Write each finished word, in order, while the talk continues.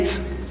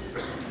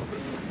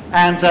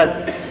And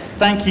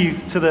thank you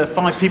to the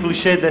 5 people who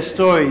shared their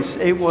stories.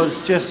 It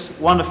was just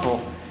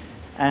wonderful.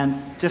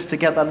 And just to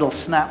get that little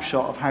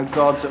snapshot of how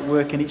God's at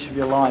work in each of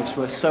your lives,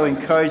 we're so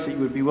encouraged that you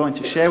would be willing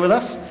to share with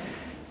us.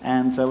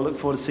 And we'll look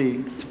forward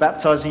to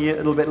baptizing you a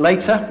little bit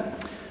later.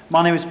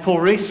 My name is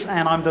Paul Rees,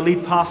 and I'm the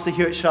lead pastor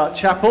here at Charlotte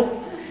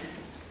Chapel.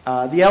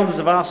 The elders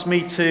have asked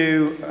me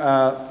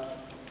to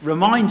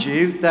remind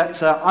you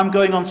that I'm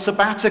going on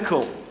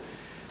sabbatical.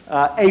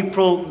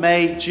 April,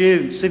 May,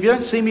 June. So if you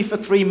don't see me for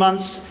 3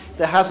 months,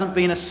 there hasn't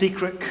been a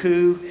secret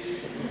coup.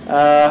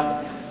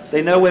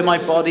 They know where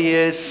my body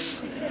is,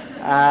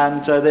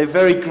 and they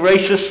very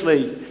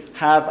graciously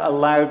have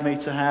allowed me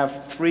to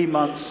have 3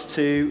 months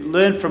to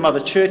learn from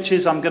other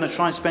churches. I'm going to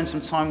try and spend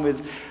some time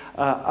with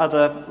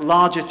other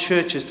larger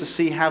churches to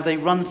see how they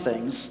run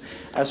things,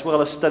 as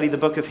well as study the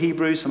book of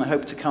Hebrews, and I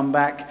hope to come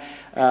back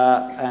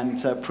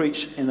and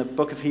preach in the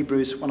book of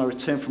Hebrews when I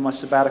return from my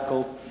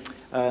sabbatical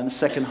in the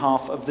second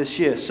half of this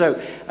year. So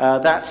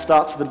that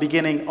starts at the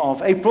beginning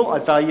of April.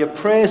 I'd value your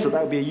prayers that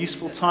would be a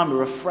useful time, a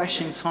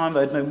refreshing time,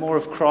 that I'd know more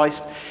of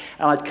Christ,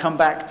 and I'd come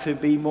back to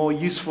be more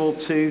useful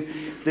to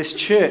this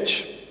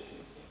church.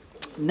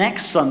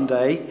 Next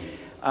Sunday,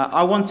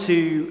 I want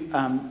to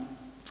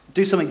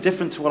do something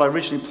different to what I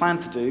originally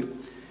planned to do,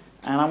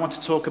 and I want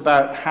to talk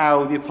about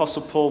how the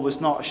Apostle Paul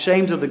was not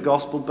ashamed of the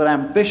gospel, but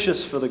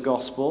ambitious for the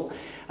gospel,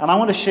 and I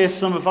want to share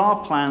some of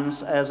our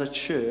plans as a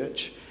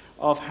church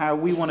of how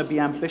we want to be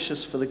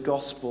ambitious for the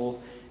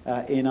gospel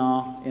in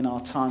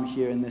our time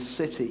here in this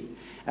city.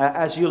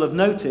 As you'll have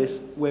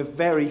noticed, we're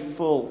very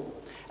full,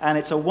 and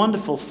it's a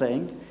wonderful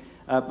thing,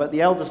 but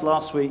the elders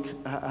last week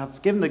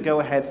have given the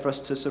go-ahead for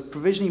us to sort of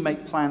provisionally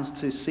make plans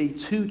to see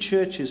 2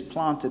 churches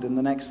planted in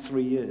the next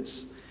 3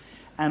 years.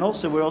 And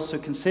also, we're also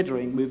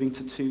considering moving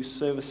to 2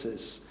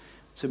 services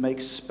to make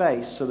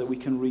space so that we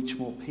can reach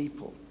more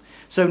people.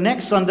 So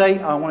next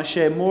Sunday, I want to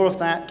share more of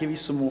that, give you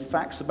some more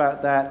facts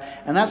about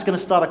that, and that's going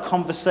to start a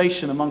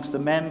conversation amongst the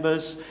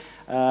members,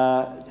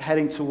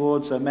 heading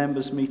towards a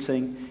members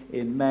meeting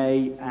in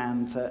May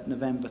and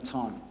November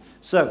time.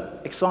 So,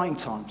 exciting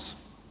times.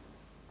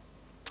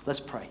 Let's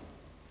pray.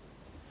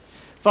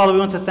 Father, we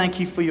want to thank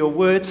you for your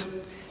word,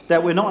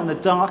 that we're not in the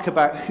dark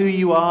about who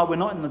you are, we're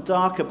not in the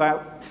dark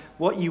about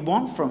what you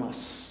want from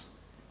us.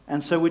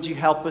 And so would you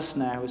help us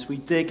now as we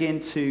dig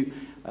into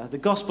the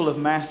Gospel of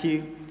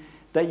Matthew,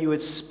 that you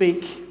would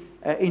speak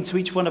into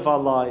each one of our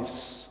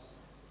lives.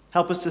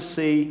 Help us to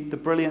see the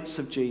brilliance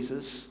of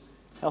Jesus.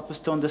 Help us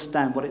to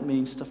understand what it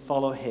means to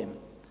follow him.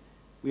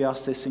 We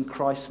ask this in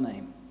Christ's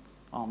name.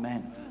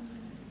 Amen.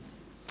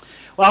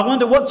 Well, I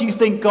wonder, what do you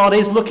think God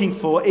is looking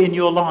for in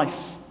your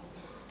life?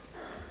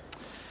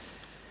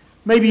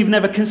 Maybe you've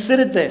never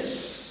considered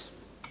this.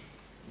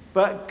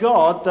 But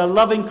God, the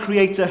loving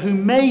creator who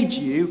made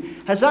you,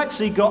 has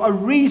actually got a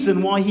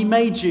reason why he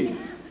made you.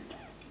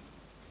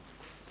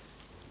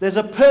 There's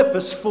a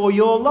purpose for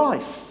your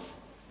life.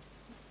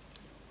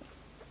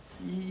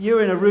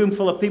 You're in a room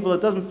full of people that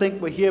doesn't think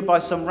we're here by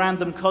some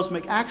random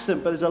cosmic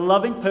accident, but there's a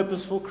loving,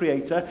 purposeful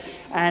creator,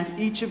 and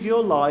each of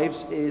your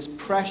lives is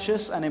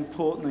precious and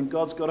important, and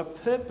God's got a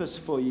purpose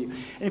for you.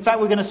 In fact,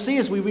 we're going to see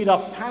as we read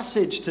our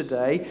passage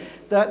today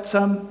that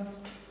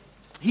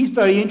he's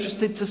very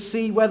interested to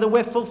see whether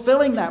we're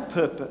fulfilling that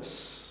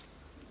purpose.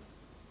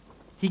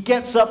 He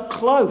gets up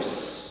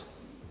close.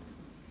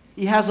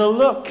 He has a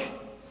look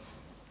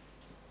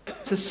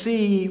to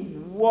see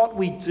what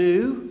we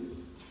do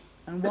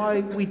and why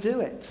we do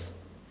it,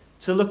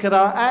 to look at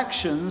our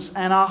actions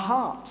and our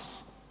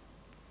hearts.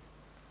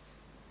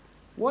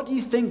 What do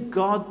you think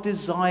God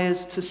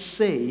desires to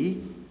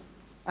see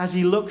as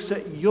he looks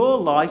at your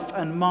life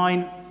and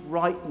mine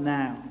right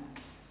now?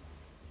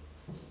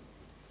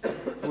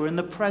 We're in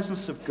the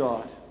presence of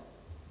God.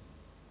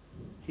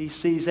 He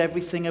sees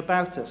everything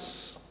about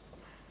us.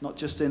 Not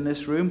just in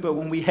this room, but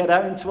when we head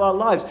out into our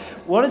lives.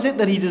 What is it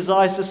that he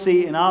desires to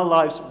see in our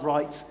lives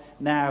right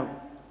now?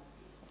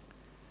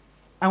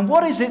 And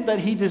what is it that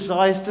he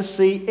desires to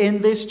see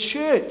in this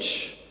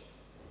church?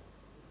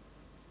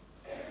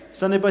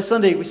 Sunday by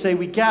Sunday, we say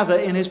we gather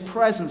in his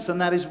presence, and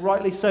that is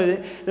rightly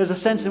so. There's a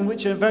sense in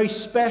which, in a very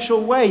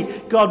special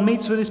way, God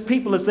meets with his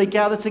people as they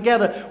gather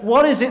together.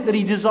 What is it that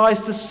he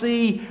desires to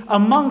see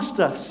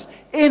amongst us,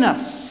 in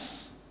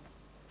us,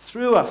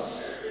 through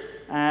us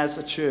as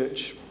a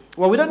church?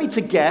 Well, we don't need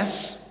to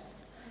guess.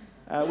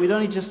 We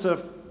don't need just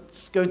to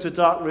go into a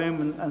dark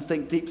room and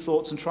think deep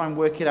thoughts and try and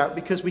work it out,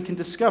 because we can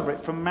discover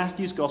it from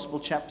Matthew's Gospel,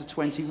 chapter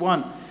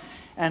 21.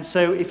 And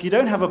so if you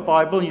don't have a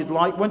Bible and you'd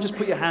like one, just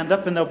put your hand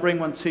up and they'll bring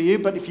one to you.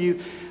 But if you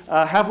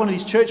have one of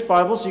these church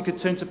Bibles, you could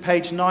turn to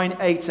page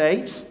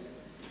 988,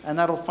 and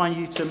that'll find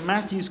you to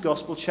Matthew's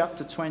Gospel,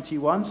 chapter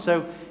 21.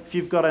 So if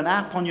you've got an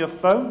app on your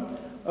phone,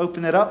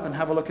 open it up and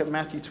have a look at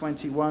Matthew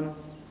 21,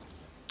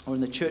 or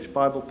in the church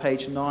Bible,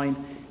 page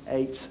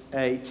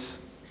 988,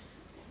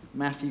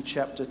 Matthew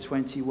chapter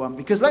 21.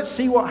 Because let's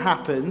see what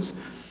happens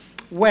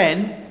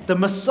when the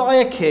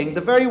Messiah King,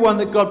 the very one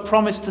that God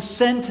promised to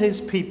send to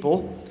his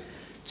people,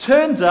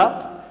 turned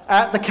up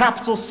at the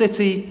capital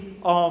city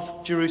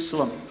of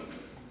Jerusalem.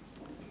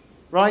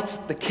 Right?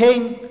 The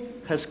king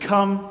has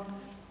come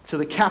to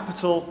the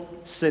capital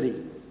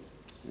city.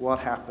 What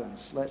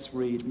happens? Let's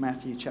read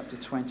Matthew chapter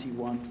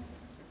 21.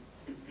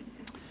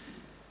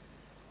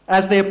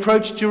 As they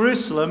approached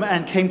Jerusalem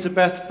and came to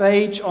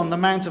Bethphage on the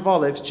Mount of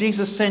Olives,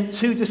 Jesus sent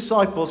 2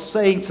 disciples,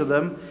 saying to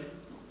them,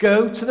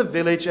 "Go to the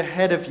village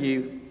ahead of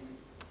you,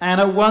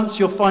 and at once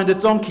you'll find a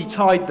donkey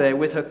tied there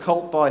with her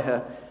colt by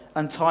her.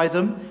 Untie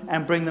them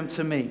and bring them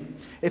to me.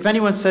 If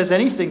anyone says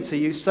anything to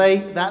you,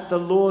 say that the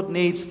Lord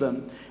needs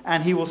them,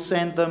 and he will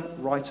send them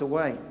right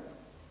away."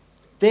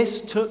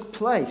 This took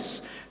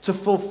place to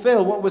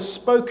fulfill what was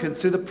spoken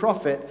through the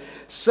prophet.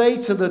 "Say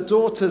to the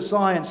daughter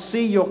Zion,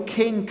 see, your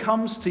king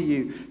comes to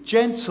you,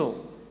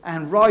 gentle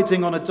and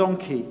riding on a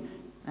donkey,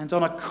 and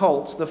on a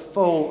colt, the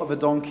foal of a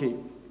donkey."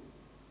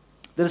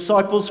 The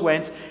disciples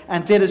went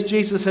and did as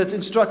Jesus had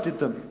instructed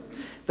them.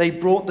 They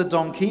brought the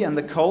donkey and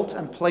the colt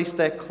and placed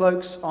their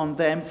cloaks on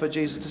them for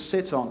Jesus to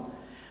sit on.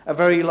 A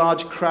very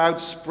large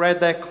crowd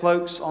spread their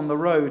cloaks on the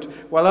road,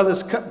 while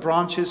others cut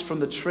branches from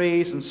the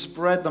trees and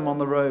spread them on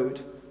the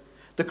road.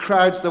 The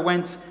crowds that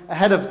went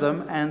ahead of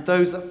them and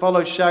those that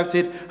followed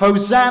shouted,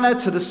 "Hosanna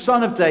to the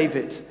Son of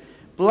David!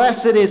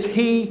 Blessed is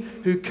he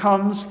who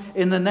comes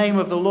in the name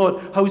of the Lord!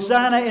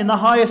 Hosanna in the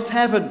highest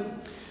heaven!"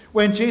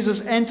 When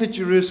Jesus entered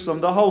Jerusalem,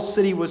 the whole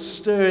city was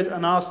stirred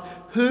and asked,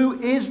 "Who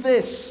is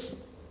this?"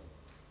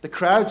 The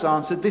crowds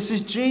answered, "This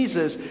is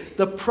Jesus,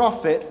 the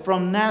prophet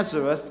from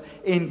Nazareth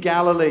in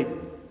Galilee."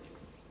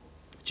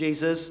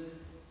 Jesus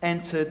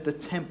entered the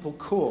temple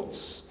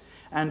courts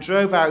and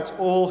drove out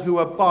all who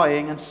were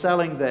buying and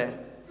selling there.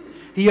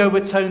 He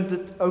overturned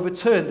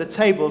the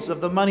tables of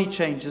the money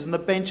changers and the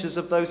benches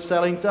of those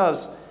selling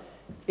doves.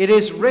 "It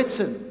is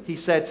written," he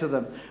said to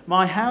them,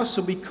 "My house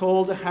will be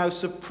called a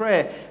house of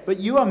prayer, but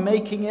you are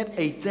making it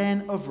a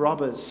den of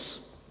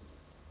robbers."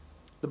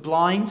 The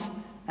blind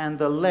and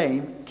the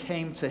lame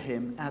came to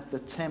him at the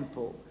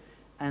temple,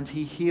 and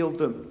he healed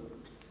them.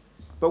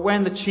 But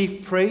when the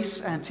chief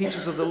priests and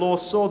teachers of the law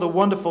saw the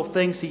wonderful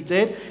things he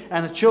did,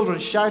 and the children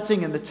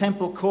shouting in the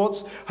temple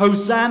courts,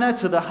 "Hosanna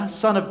to the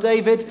Son of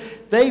David,"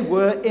 they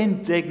were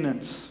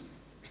indignant.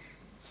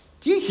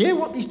 "Do you hear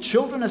what these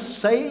children are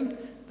saying?"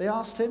 they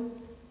asked him.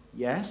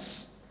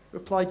 "Yes,"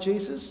 replied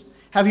Jesus.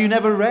 "Have you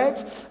never read?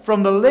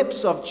 From the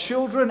lips of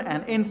children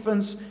and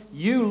infants,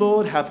 you,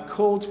 Lord, have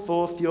called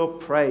forth your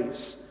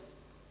praise."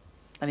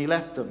 And he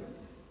left them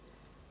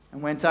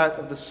and went out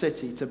of the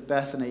city to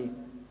Bethany,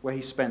 where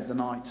he spent the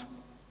night.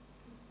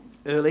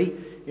 Early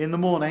in the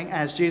morning,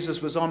 as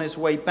Jesus was on his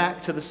way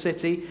back to the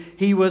city,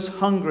 he was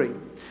hungry.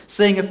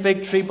 Seeing a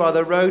fig tree by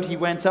the road, he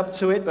went up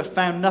to it, but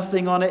found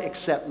nothing on it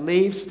except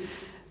leaves.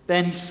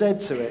 Then he said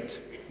to it,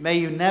 "May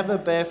you never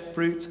bear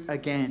fruit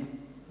again."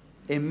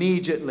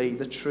 Immediately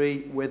the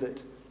tree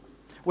withered.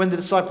 When the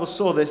disciples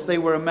saw this, they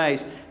were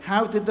amazed.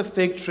 "How did the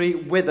fig tree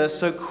wither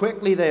so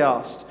quickly?" they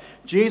asked.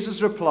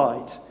 Jesus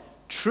replied,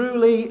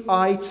 "Truly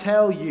I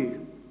tell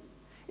you,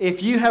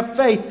 if you have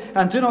faith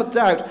and do not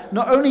doubt,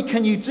 not only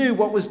can you do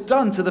what was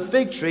done to the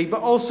fig tree,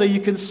 but also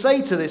you can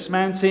say to this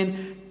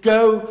mountain,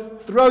 'Go,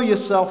 throw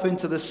yourself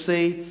into the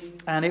sea,'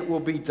 and it will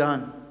be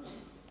done.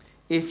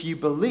 If you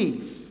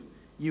believe,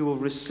 you will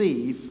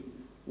receive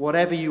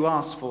whatever you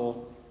ask for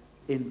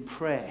in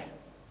prayer."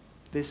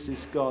 This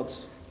is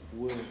God's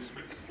word.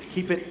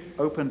 Keep it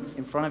open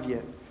in front of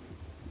you.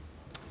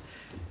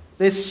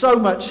 There's so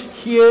much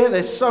here.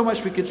 There's so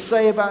much we could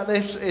say about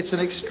this. It's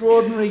an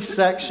extraordinary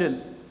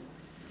section.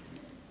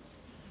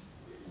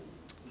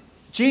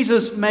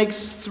 Jesus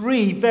makes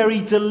 3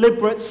 very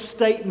deliberate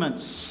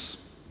statements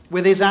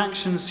with his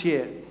actions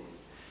here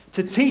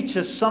to teach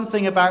us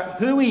something about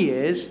who he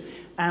is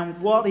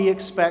and what he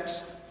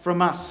expects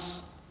from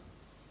us.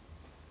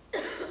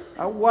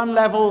 At one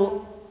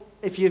level,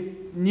 if you're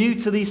new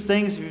to these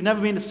things, if you've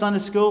never been to Sunday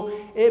school,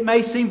 it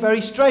may seem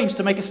very strange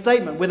to make a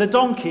statement with a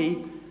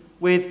donkey,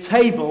 with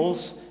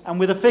tables, and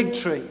with a fig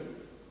tree.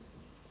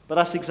 But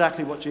that's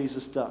exactly what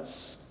Jesus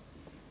does.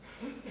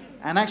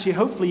 And actually,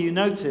 hopefully you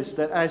notice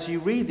that as you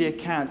read the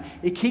account,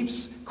 it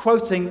keeps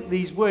quoting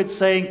these words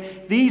saying,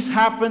 "These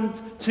happened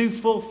to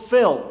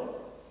fulfill."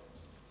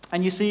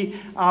 And you see,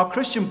 our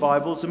Christian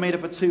Bibles are made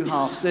up of 2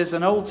 halves. There's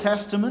an Old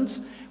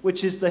Testament,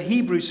 which is the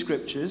Hebrew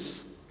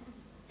Scriptures,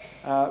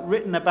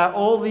 written about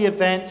all the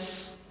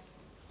events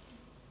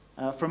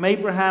from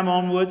Abraham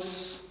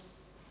onwards,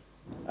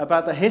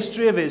 about the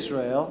history of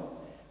Israel,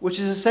 which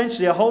is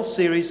essentially a whole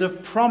series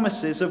of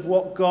promises of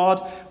what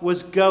God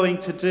was going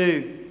to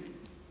do.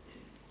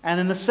 And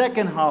in the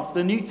second half,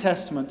 the New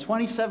Testament,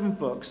 27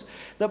 books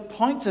that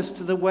point us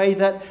to the way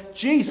that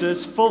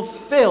Jesus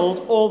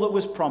fulfilled all that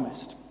was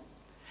promised.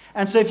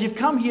 And so if you've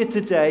come here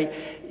today,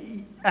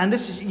 and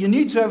you're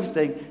new to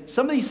everything,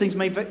 some of these things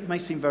may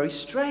seem very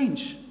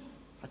strange.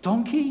 A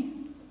donkey?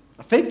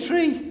 A fig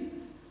tree?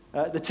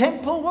 The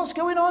temple? What's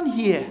going on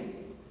here?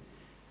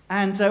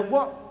 And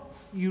what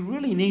you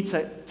really need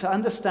to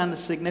understand the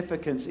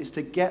significance is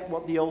to get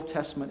what the Old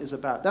Testament is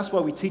about. That's why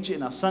we teach it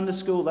in our Sunday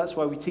school. That's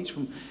why we teach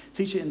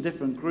it in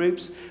different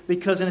groups.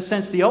 Because in a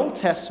sense, the Old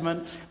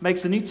Testament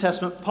makes the New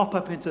Testament pop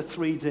up into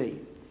 3D.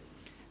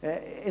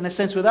 In a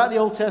sense, without the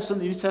Old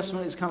Testament, the New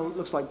Testament is kind of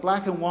looks like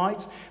black and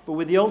white, but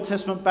with the Old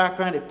Testament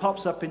background, it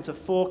pops up into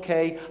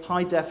 4K,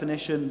 high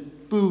definition,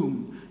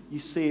 boom, you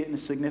see it in the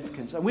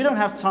significance. And we don't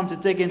have time to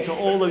dig into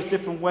all those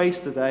different ways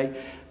today,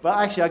 but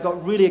actually I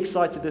got really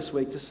excited this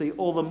week to see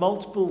all the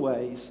multiple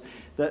ways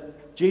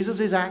that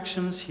Jesus'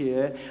 actions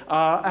here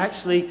are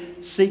actually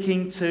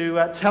seeking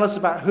to tell us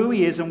about who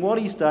he is and what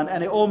he's done,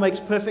 and it all makes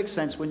perfect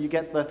sense when you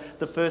get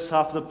the first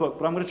half of the book.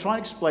 But I'm going to try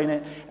and explain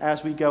it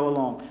as we go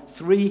along.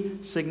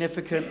 3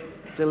 significant,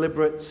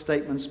 deliberate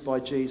statements by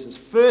Jesus.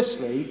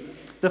 Firstly,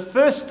 the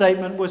first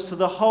statement was to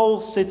the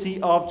whole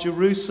city of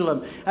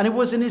Jerusalem, and it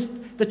was in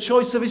the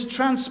choice of his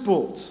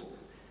transport,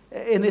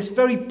 in this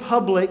very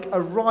public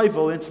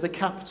arrival into the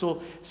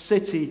capital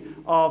city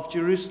of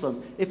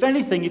Jerusalem. If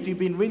anything, if you've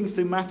been reading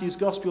through Matthew's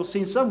Gospel, you'll see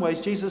in some ways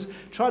Jesus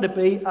tried to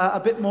be a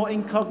bit more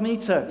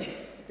incognito.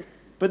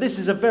 But this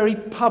is a very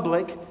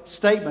public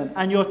statement,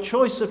 and your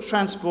choice of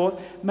transport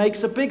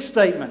makes a big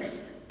statement.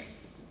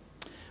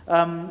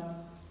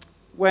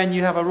 When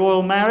you have a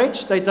royal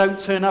marriage, they don't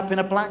turn up in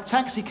a black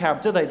taxi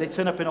cab, do they? They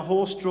turn up in a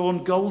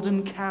horse-drawn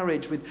golden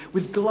carriage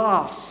with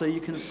glass so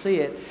you can see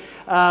it.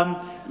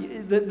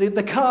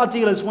 The car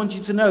dealers want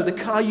you to know the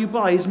car you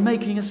buy is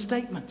making a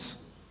statement.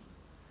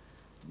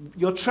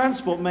 Your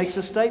transport makes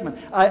a statement.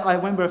 I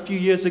remember a few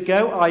years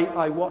ago,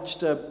 I watched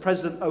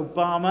President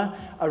Obama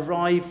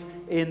arrive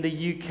in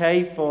the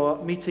UK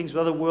for meetings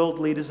with other world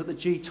leaders at the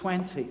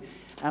G20.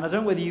 And I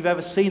don't know whether you've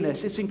ever seen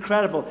this. It's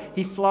incredible.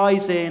 He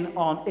flies in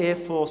on Air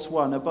Force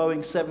One, a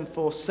Boeing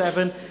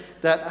 747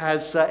 that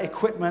has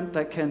equipment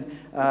that can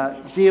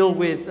deal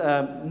with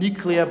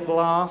nuclear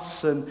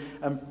blasts and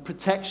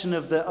protection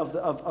of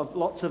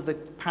lots of the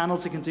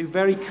panels. It can do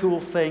very cool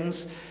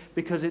things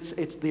because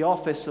it's the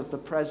office of the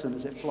president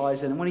as it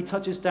flies in. And when he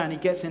touches down, he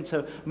gets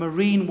into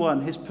Marine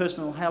One, his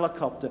personal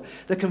helicopter,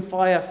 that can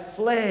fire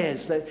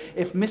flares that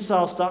if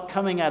missiles start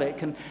coming at it,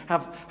 can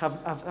have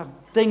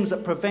things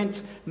that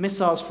prevent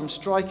missiles from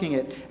striking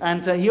it.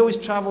 And he always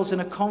travels in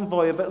a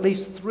convoy of at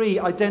least 3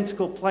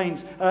 identical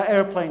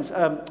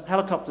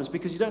helicopters,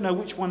 because you don't know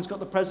which one's got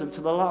the president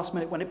to the last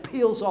minute when it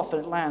peels off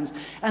and it lands.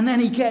 And then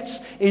he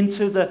gets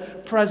into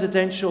the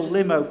presidential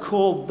limo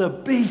called the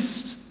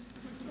Beast.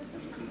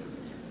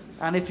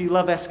 And if you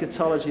love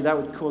eschatology, that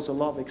would cause a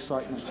lot of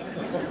excitement.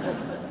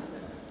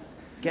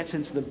 Gets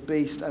into the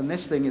Beast, and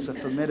this thing is a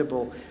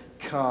formidable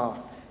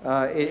car.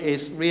 It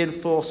is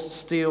reinforced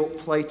steel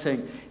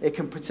plating. It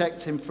can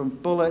protect him from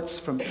bullets,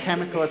 from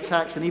chemical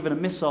attacks, and even a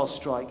missile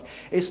strike.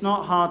 It's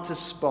not hard to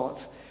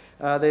spot.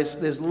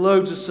 There's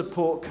loads of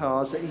support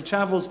cars. He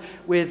travels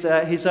with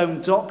his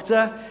own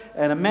doctor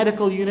and a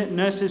medical unit,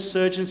 nurses,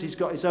 surgeons. He's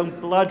got his own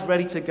blood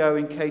ready to go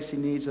in case he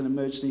needs an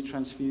emergency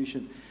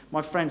transfusion.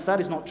 My friends, that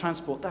is not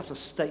transport. That's a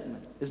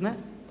statement, isn't it?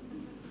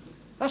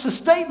 That's a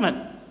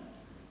statement.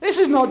 This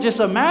is not just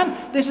a man.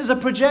 This is a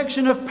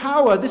projection of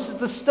power. This is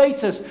the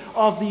status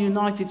of the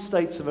United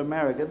States of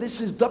America.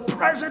 This is the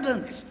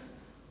president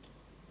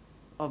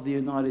of the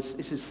United States.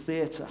 This is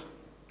theater.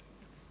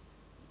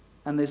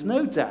 And there's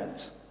no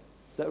doubt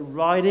that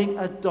riding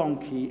a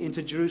donkey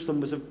into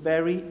Jerusalem was a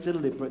very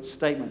deliberate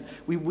statement.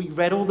 We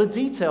read all the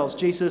details.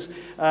 Jesus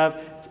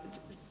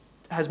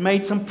has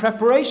made some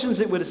preparations,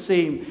 it would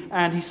seem,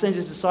 and he sends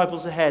his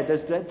disciples ahead.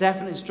 There's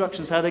definite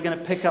instructions how they're going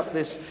to pick up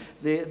this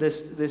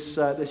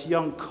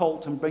young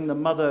colt and bring the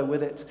mother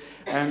with it.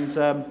 And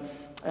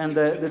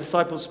the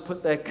disciples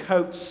put their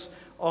coats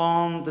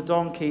on the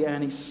donkey,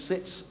 and he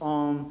sits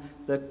on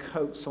the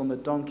coats on the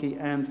donkey,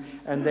 and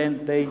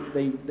then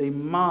they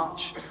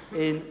march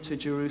into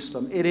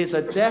Jerusalem. It is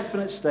a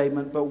definite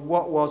statement, but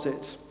what was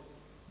it?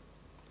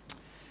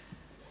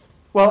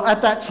 Well,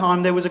 at that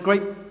time, there was a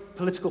great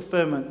political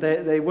ferment.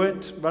 They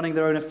weren't running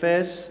their own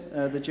affairs,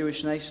 the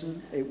Jewish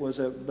nation. It was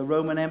the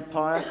Roman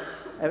Empire.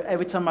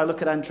 Every time I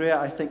look at Andrea,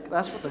 I think,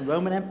 that's what the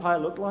Roman Empire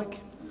looked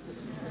like?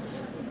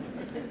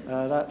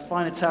 That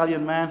fine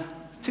Italian man.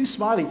 Too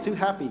smiley, too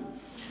happy.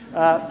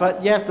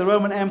 But yes, the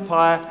Roman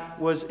Empire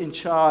was in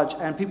charge,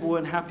 and people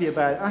weren't happy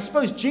about it. I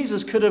suppose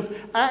Jesus could have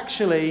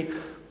actually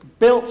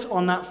built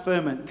on that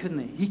ferment, couldn't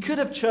he? He could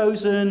have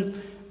chosen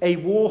a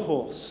war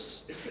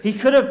horse. He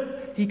could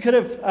have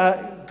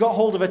got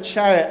hold of a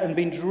chariot and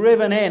been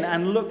driven in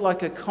and looked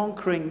like a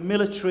conquering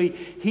military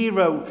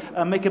hero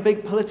and make a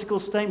big political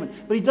statement.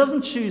 But he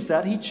doesn't choose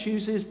that. He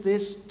chooses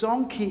this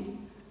donkey.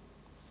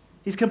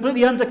 He's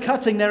completely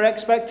undercutting their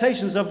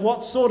expectations of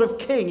what sort of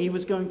king he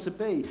was going to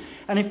be.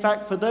 And in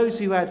fact, for those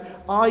who had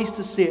eyes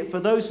to see it, for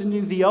those who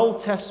knew the Old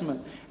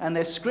Testament and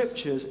their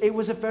scriptures, it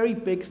was a very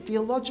big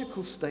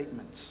theological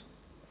statement.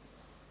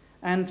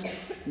 And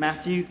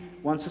Matthew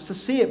wants us to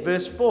see it.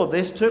 Verse 4,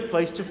 this took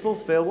place to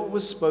fulfill what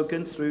was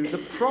spoken through the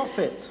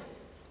prophet.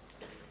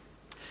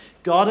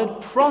 God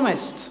had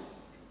promised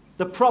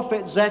the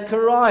prophet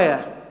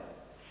Zechariah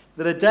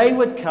that a day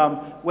would come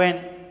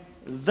when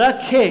the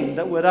king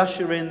that would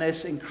usher in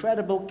this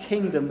incredible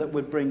kingdom that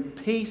would bring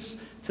peace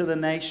to the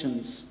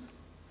nations,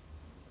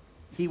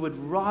 he would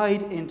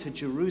ride into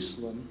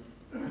Jerusalem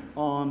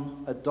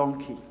on a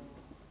donkey,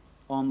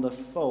 on the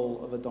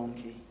foal of a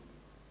donkey.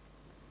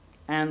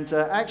 And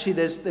actually,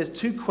 there's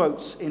two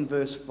quotes in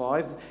verse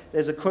 5.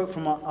 There's a quote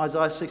from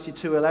Isaiah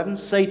 62:11,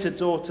 "Say to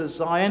daughter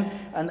Zion,"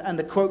 and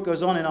the quote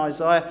goes on in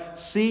Isaiah,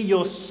 "See,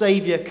 your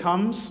Savior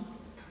comes."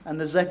 And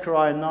the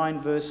Zechariah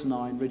 9, verse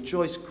 9,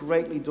 "Rejoice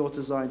greatly,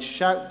 daughter Zion.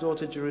 Shout,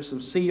 daughter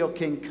Jerusalem. See, your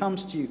king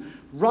comes to you,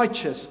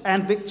 righteous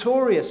and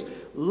victorious,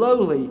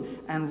 lowly,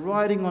 and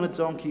riding on a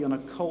donkey, on a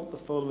colt, the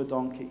foal of a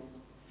donkey."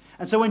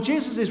 And so when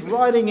Jesus is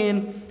riding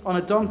in on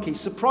a donkey,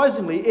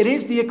 surprisingly, it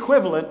is the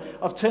equivalent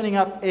of turning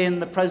up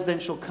in the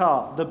presidential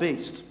car, the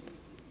beast.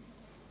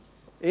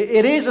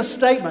 It is a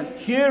statement.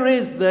 Here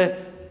is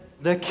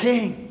the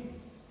king.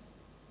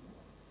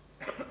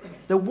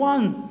 The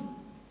one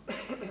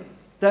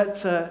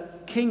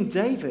that King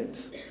David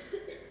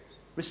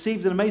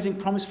received an amazing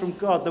promise from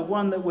God, the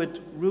one that would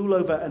rule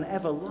over an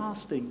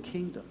everlasting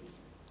kingdom.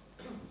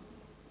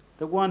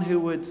 The one who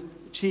would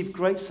achieve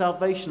great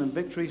salvation and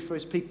victory for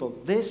his people.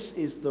 This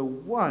is the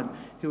one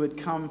who would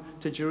come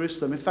to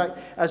Jerusalem. In fact,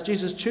 as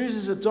Jesus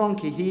chooses a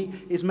donkey, he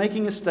is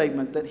making a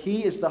statement that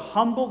he is the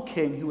humble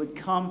king who would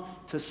come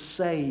to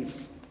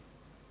save.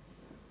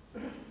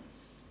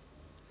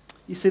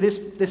 You see,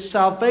 this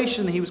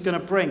salvation he was going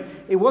to bring,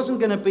 it wasn't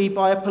going to be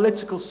by a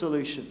political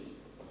solution.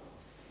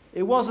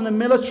 It wasn't a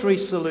military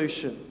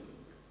solution.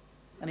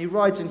 And he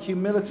rides in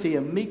humility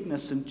and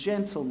meekness and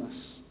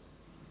gentleness.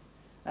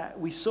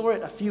 We saw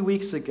it a few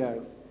weeks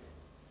ago,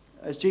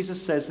 as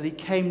Jesus says that he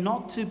came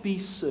not to be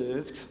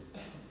served,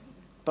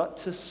 but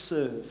to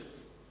serve,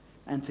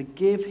 and to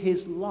give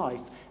his life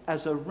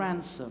as a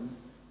ransom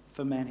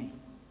for many.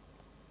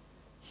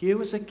 Here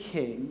was a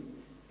king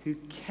who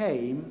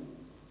came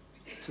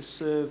to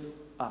serve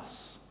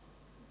us.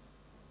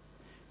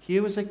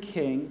 Here was a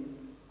king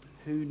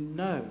who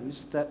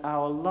knows that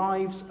our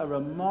lives are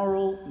a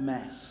moral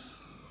mess,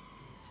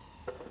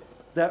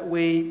 that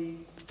we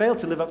fail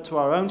to live up to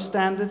our own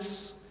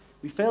standards,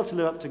 we fail to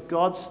live up to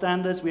God's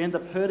standards, we end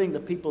up hurting the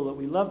people that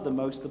we love the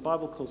most. The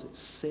Bible calls it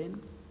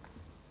sin.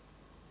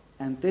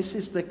 And this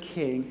is the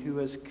king who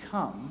has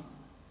come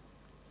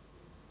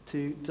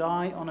to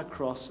die on a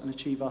cross and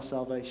achieve our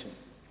salvation.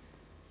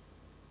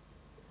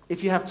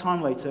 If you have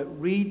time later,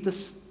 read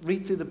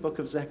through the book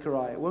of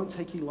Zechariah. It won't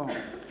take you long.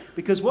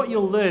 Because what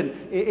you'll learn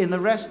in the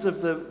rest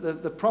of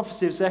the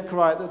prophecy of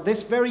Zechariah, that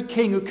this very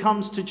king who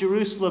comes to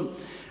Jerusalem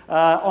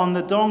on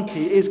the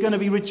donkey is going to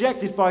be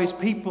rejected by his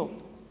people,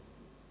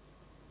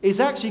 is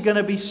actually going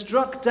to be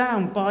struck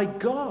down by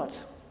God.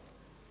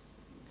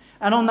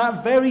 And on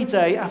that very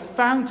day, a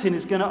fountain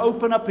is going to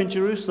open up in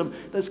Jerusalem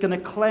that's going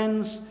to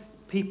cleanse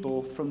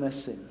people from their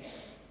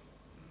sins.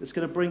 It's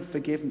going to bring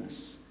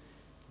forgiveness.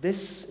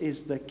 This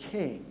is the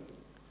king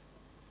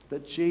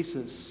that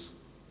Jesus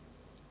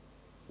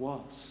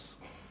was.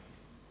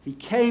 He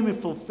came in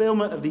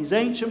fulfillment of these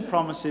ancient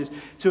promises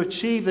to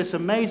achieve this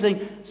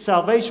amazing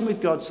salvation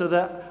with God so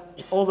that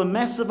all the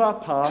mess of our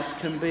past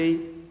can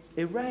be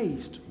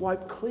erased,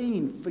 wiped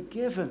clean,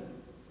 forgiven.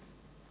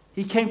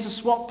 He came to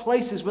swap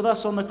places with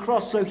us on the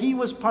cross, so he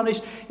was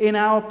punished in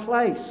our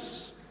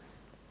place.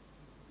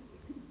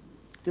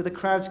 Did the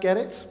crowds get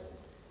it?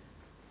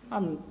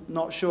 I'm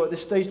not sure at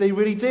this stage they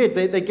really did.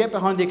 They get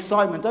behind the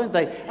excitement, don't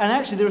they? And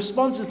actually the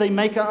responses they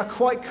make are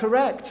quite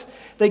correct.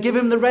 They give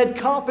him the red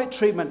carpet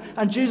treatment,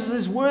 and Jesus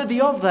is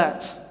worthy of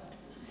that.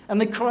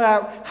 And they cry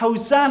out,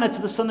 "Hosanna to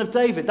the Son of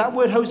David." That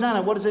word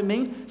Hosanna, what does it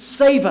mean?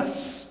 Save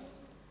us.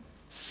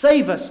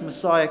 Save us,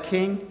 Messiah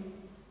King,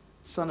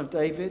 Son of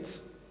David.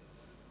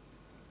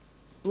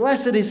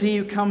 Blessed is he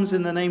who comes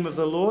in the name of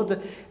the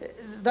Lord.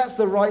 That's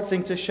the right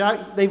thing to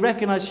shout. They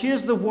recognize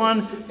here's the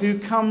one who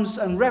comes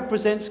and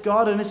represents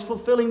God and is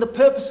fulfilling the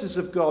purposes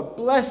of God.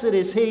 Blessed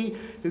is he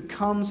who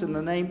comes in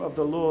the name of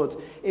the Lord.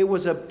 It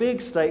was a big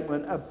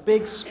statement, a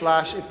big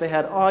splash if they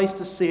had eyes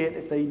to see it,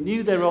 if they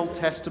knew their Old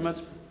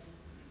Testament.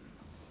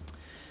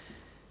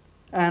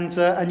 And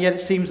yet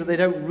it seems that they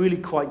don't really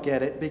quite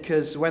get it,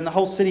 because when the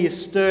whole city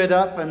is stirred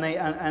up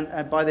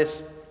and by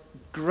this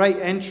great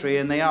entry,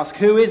 and they ask,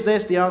 "Who is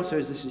this?" The answer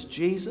is, this is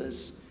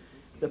Jesus,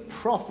 the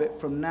prophet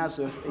from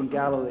Nazareth in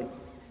Galilee.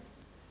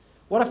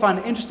 What I find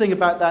interesting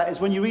about that is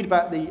when you read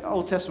about the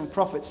Old Testament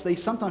prophets, they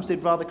sometimes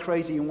did rather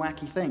crazy and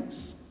wacky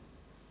things.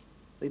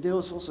 They did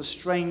all sorts of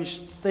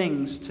strange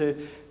things to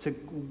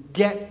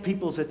get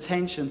people's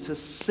attention, to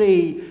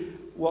see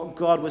what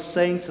God was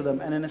saying to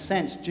them. And in a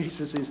sense,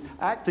 Jesus is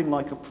acting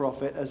like a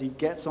prophet as he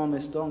gets on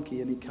this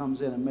donkey and he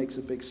comes in and makes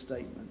a big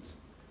statement.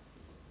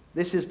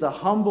 This is the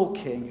humble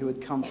king who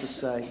had come to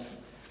save.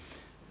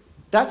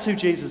 That's who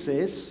Jesus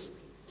is.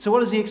 So what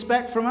does he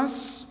expect from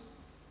us?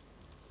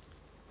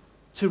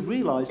 To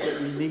realize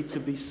that we need to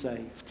be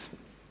saved.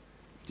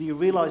 Do you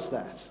realize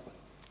that?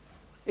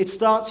 It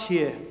starts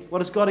here. What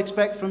does God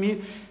expect from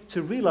you?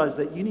 To realize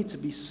that you need to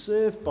be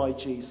served by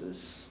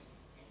Jesus,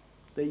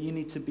 that you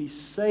need to be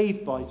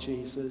saved by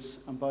Jesus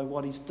and by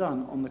what he's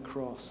done on the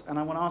cross. And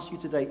I want to ask you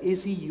today,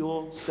 is he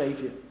your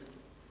Savior?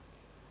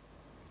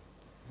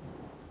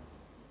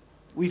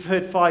 We've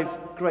heard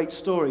 5 great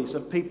stories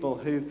of people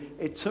who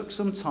it took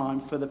some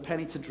time for the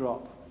penny to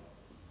drop.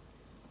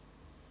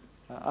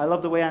 I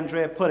love the way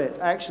Andrea put it.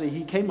 Actually,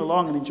 he came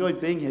along and enjoyed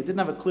being here. Didn't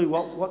have a clue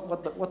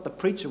what the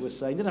preacher was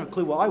saying. Didn't have a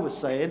clue what I was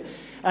saying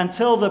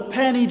until the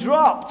penny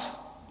dropped.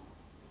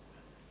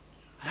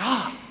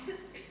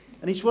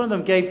 And each one of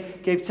them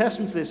gave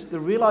testament to this, the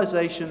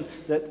realization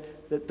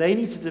that they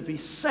needed to be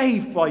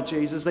saved by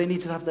Jesus. They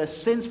need to have their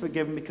sins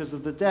forgiven because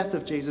of the death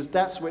of Jesus.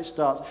 That's where it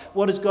starts.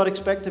 What does God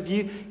expect of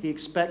you? He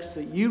expects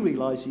that you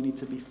realize you need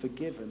to be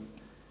forgiven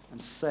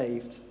and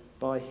saved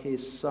by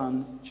his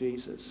Son,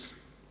 Jesus.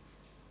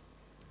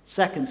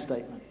 Second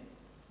statement.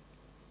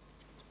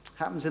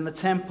 Happens in the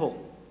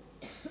temple.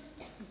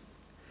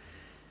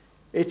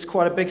 It's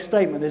quite a big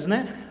statement, isn't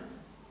it?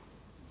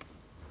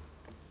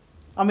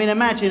 I mean,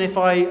 imagine if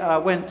I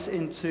went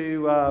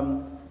into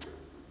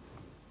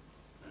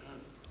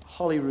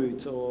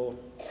Holyrood or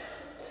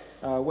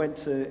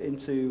went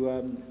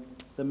into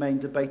the main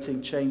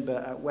debating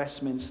chamber at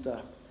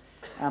Westminster,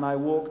 and I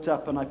walked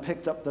up and I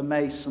picked up the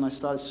mace and I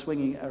started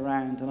swinging it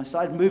around and I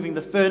started moving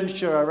the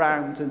furniture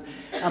around,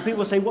 and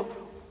people say, "What?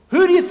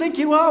 Who do you think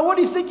you are? What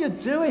do you think you're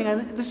doing?"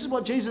 And this is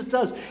what Jesus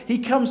does. He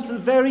comes to the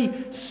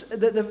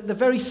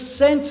very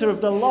center of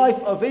the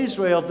life of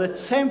Israel. The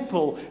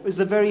temple was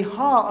the very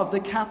heart of the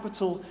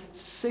capital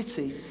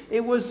city.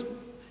 It was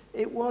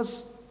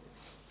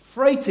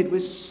freighted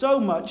with so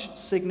much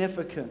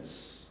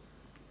significance.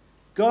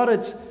 God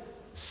had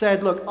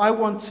said, "Look, I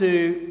want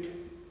to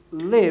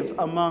live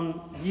among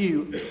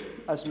you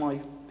as my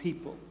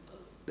people.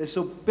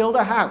 So build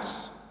a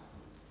house,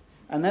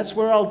 and that's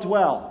where I'll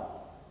dwell.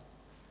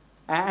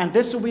 And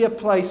this will be a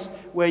place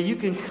where you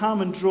can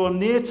come and draw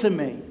near to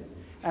me,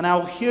 and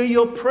I'll hear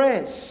your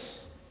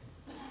prayers."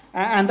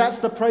 And that's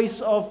the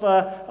place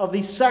of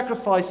these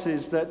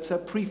sacrifices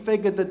that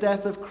prefigured the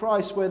death of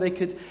Christ, where they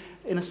could,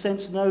 in a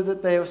sense, know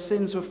that their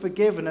sins were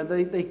forgiven and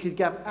they could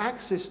have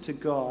access to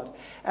God.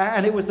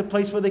 And it was the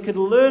place where they could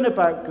learn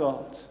about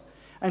God.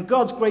 And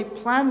God's great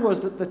plan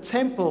was that the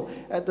temple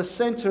at the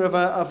center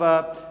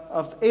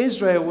of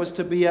Israel was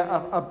to be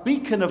a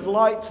beacon of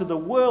light to the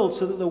world,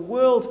 so that the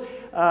world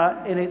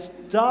in its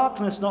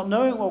darkness, not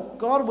knowing what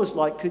God was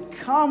like, could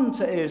come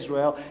to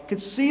Israel, could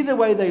see the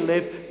way they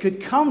lived,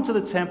 could come to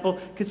the temple,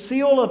 could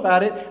see all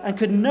about it, and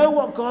could know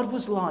what God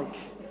was like,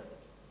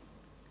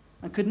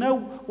 and could know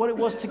what it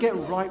was to get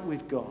right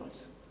with God,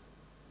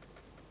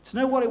 to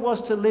know what it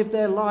was to live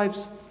their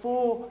lives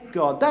for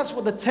God. That's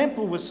what the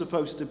temple was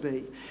supposed to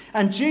be.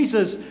 And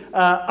Jesus,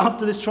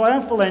 after this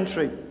triumphal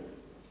entry,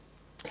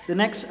 the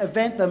next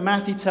event that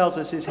Matthew tells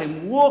us is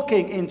him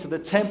walking into the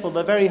temple,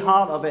 the very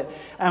heart of it.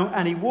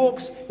 And he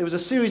walks, there was a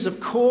series of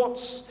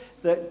courts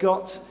that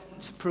got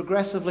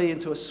progressively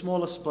into a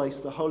smaller space,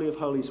 the Holy of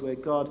Holies, where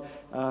God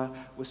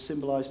was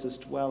symbolized as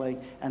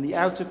dwelling. And the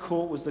outer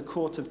court was the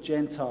court of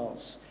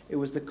Gentiles. It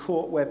was the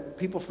court where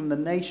people from the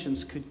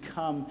nations could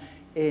come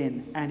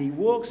in. And he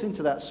walks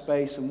into that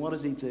space, and what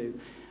does he do?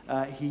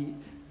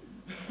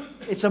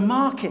 It's a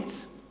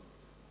market.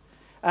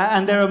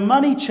 And there are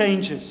money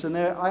changers, and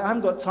I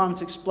haven't got time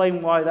to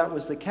explain why that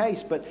was the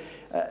case, but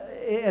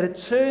it had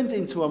turned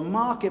into a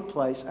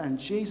marketplace, and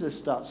Jesus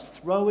starts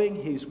throwing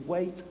his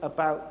weight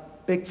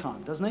about big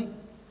time, doesn't he?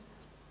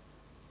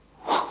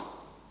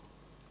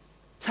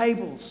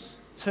 Tables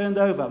turned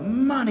over,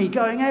 money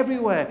going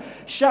everywhere,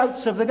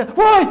 shouts of the guy,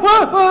 whoa,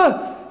 whoa,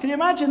 whoa! Can you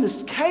imagine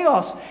this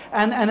chaos?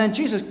 And then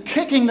Jesus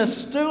kicking the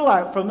stool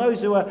out from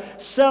those who are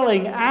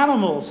selling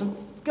animals, and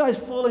guys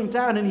falling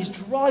down, and he's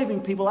driving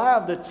people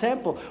out of the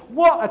temple.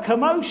 What a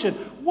commotion!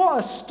 What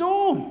a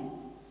storm!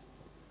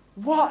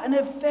 What an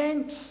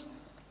event!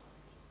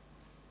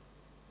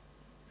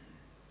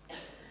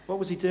 What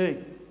was he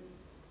doing?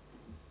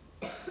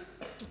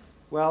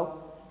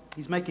 Well,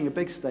 he's making a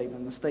big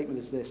statement. The statement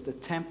is this: the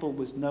temple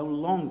was no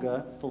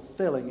longer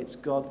fulfilling its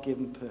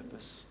God-given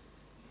purpose.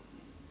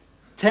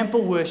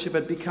 Temple worship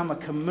had become a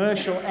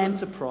commercial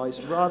enterprise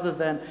rather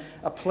than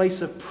a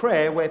place of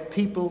prayer where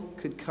people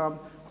could come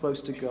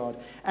close to God.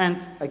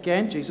 And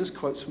again, Jesus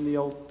quotes from the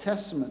Old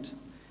Testament.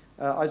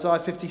 Isaiah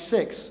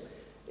 56,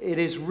 "It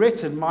is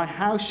written, my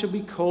house shall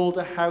be called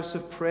a house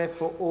of prayer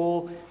for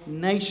all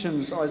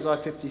nations," Isaiah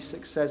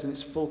 56 says in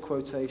its full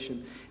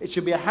quotation. It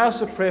should be a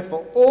house of prayer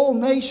for all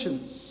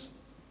nations.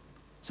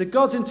 So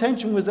God's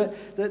intention was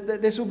that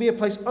this will be a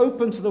place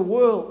open to the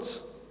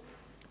world.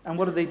 And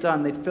what had they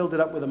done? They'd filled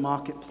it up with a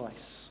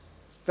marketplace.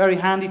 Very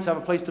handy to have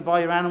a place to buy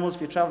your animals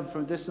if you're traveling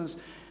from a distance.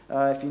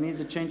 If you needed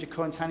to change your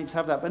coins, handy to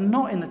have that. But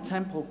not in the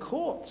temple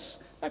courts.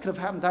 That could have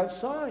happened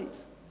outside.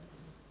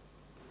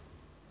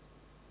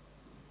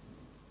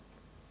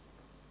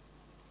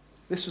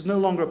 This was no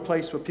longer a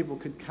place where people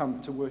could come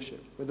to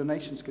worship, where the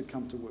nations could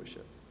come to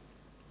worship.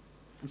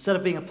 Instead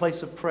of being a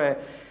place of prayer,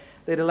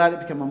 they'd allowed it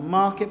to become a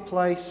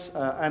marketplace,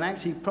 and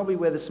actually probably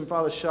where there's some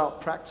rather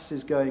sharp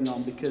practices going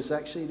on, because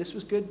actually this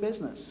was good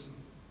business.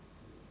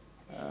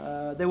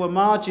 There were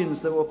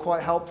margins that were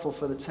quite helpful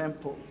for the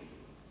temple.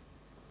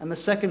 And the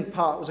second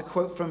part was a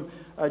quote from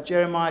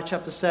Jeremiah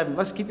chapter 7.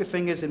 Let's keep your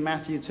fingers in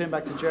Matthew and turn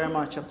back to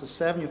Jeremiah chapter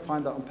 7. You'll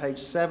find that on page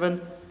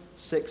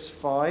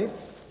 765.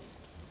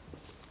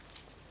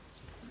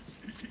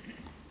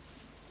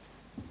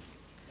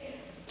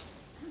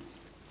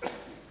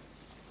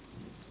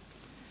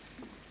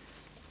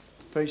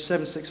 Page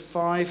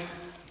 765.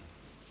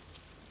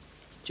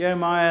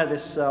 Jeremiah,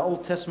 this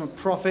Old Testament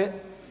prophet,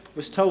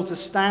 was told to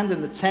stand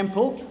in the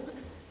temple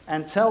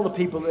and tell the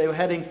people that they were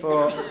heading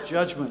for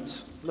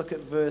judgment. Look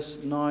at verse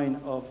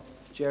 9 of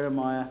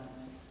Jeremiah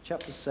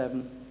chapter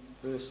 7,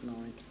 verse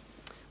 9.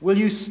 Will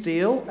you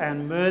steal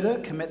and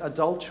murder, commit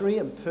adultery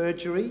and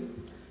perjury,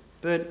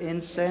 burn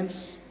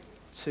incense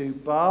to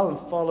Baal and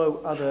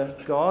follow other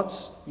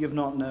gods you have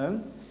not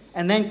known,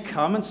 and then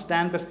come and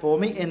stand before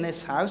me in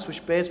this house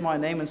which bears my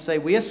name and say,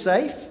 we are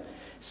safe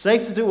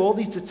to do all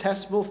these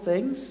detestable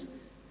things?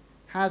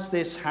 Has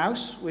this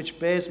house which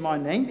bears my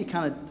name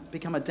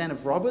become a den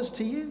of robbers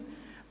to you?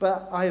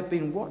 But I have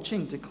been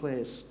watching,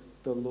 declares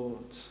the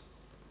Lord.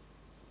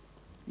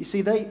 You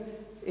see, they,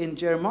 in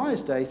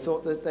Jeremiah's day,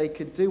 thought that they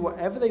could do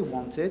whatever they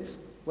wanted,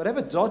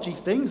 whatever dodgy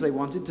things they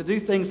wanted, to do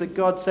things that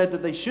God said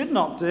that they should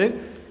not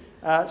do.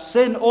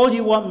 Sin all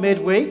you want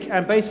midweek,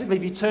 and basically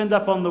if you turned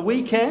up on the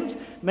weekend,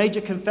 made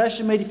your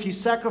confession, made a few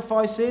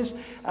sacrifices,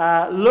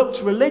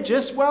 looked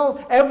religious,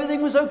 well,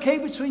 everything was okay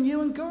between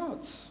you and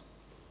God.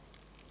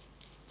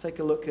 Take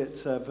a look at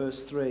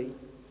verse 3.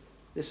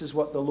 This is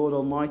what the Lord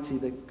Almighty,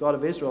 the God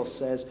of Israel,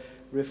 says: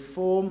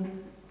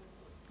 reform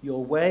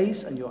your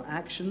ways and your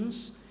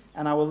actions,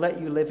 and I will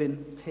let you live in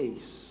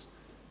peace.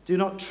 Do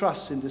not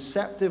trust in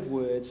deceptive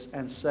words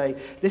and say,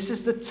 this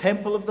is the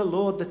temple of the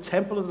Lord, the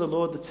temple of the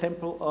Lord, the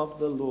temple of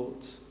the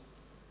Lord.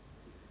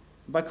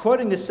 By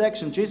quoting this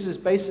section, Jesus is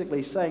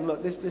basically saying,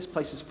 look, this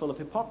place is full of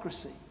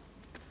hypocrisy.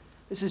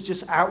 This is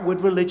just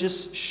outward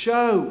religious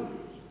show.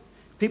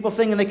 People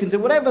thinking they can do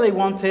whatever they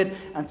wanted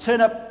and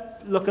turn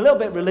up, look a little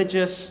bit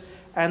religious,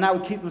 and that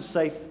would keep them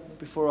safe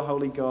before a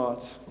holy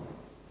God.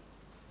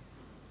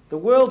 The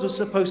world was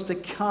supposed to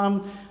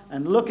come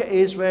and look at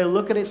Israel,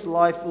 look at its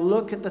life,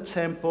 look at the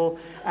temple,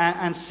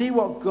 and see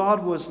what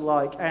God was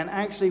like. And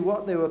actually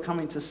what they were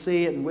coming to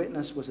see and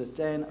witness was a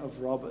den of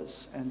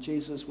robbers. And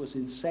Jesus was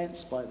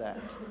incensed by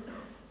that.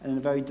 And in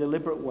a very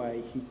deliberate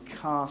way, he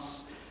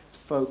casts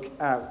folk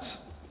out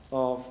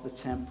of the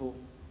temple.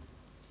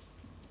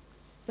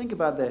 Think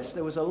about this.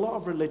 There was a lot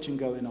of religion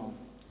going on.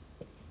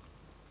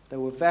 There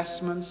were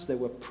vestments, there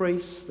were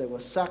priests, there were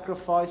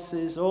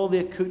sacrifices, all the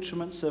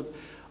accoutrements of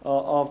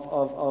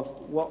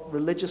what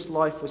religious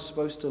life was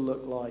supposed to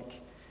look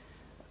like.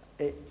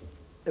 There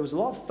was a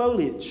lot of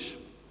foliage.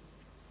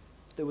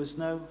 There was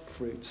no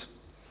fruit.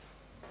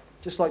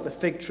 Just like the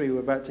fig tree we're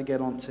about to get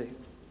onto.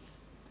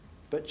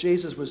 But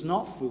Jesus was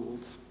not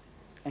fooled,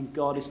 and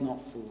God is not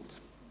fooled.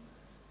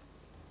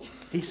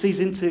 He sees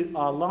into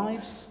our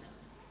lives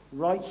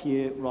right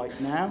here, right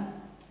now.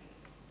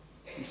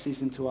 He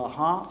sees into our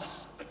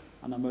hearts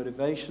and our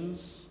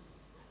motivations,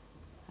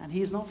 and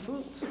he is not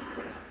fooled.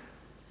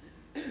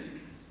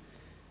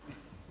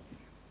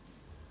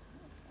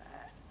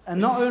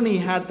 And not only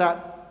had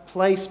that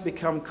place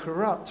become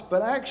corrupt,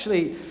 but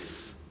actually,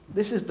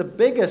 this is the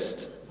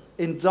biggest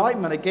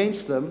indictment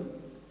against them.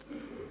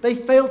 They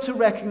failed to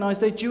recognize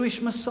their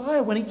Jewish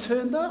Messiah when he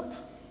turned up.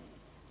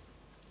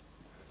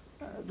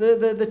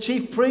 The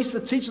chief priests, the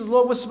teachers of the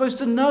law, were supposed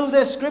to know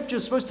their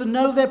scriptures, supposed to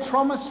know their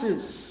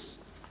promises.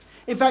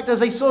 In fact, as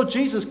they saw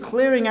Jesus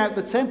clearing out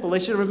the temple, they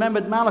should have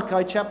remembered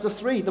Malachi chapter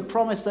 3, the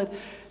promise that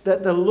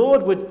the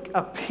Lord would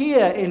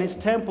appear in his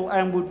temple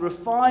and would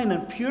refine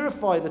and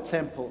purify the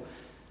temple,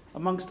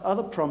 amongst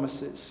other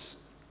promises.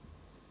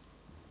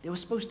 They were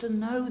supposed to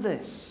know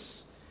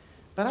this.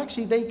 But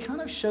actually, they kind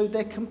of showed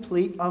their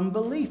complete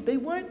unbelief. They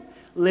weren't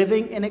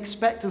living in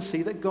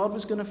expectancy that God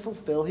was going to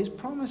fulfill his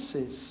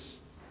promises.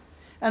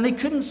 And they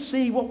couldn't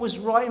see what was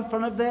right in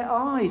front of their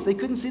eyes. They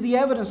couldn't see the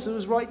evidence that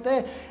was right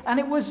there. And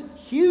it was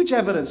huge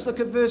evidence.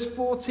 Look at verse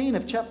 14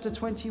 of chapter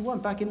 21,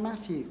 back in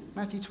Matthew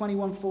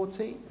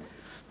 21:14.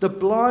 The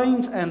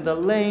blind and the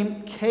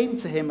lame came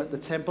to him at the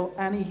temple,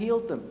 and he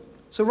healed them.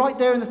 So right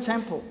there in the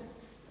temple,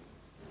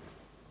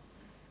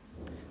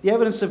 the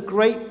evidence of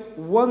great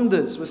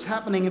wonders was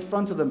happening in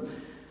front of them.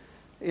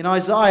 In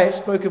Isaiah, it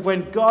spoke of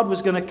when God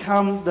was going to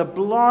come, the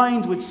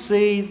blind would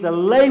see, the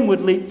lame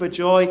would leap for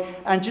joy.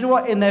 And do you know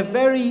what? In their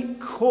very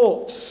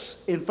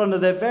courts, in front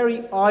of their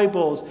very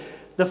eyeballs,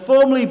 the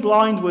formerly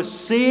blind were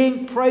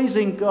seeing,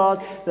 praising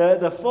God.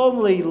 The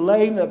formerly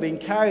lame that had been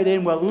carried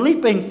in were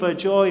leaping for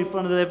joy in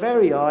front of their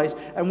very eyes.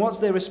 And what's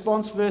their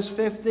response? Verse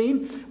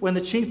 15, when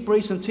the chief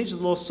priests and teachers of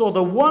the law saw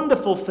the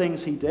wonderful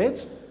things he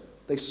did,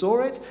 they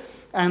saw it,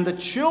 and the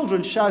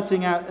children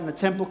shouting out in the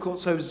temple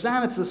courts,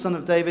 Hosanna to the Son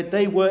of David,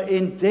 they were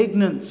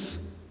indignant.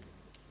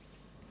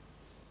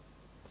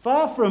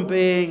 Far from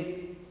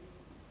being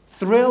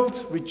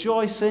thrilled,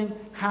 rejoicing,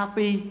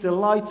 happy,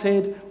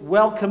 delighted,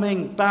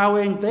 welcoming,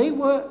 bowing, they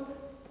were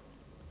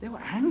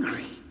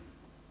angry.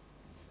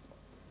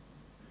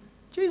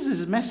 Jesus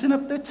is messing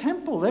up their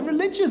temple, their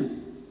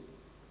religion.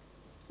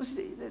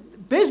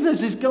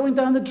 Business is going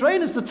down the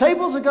drain as the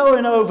tables are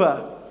going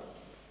over.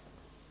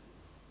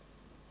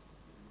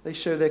 They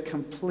show their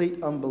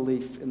complete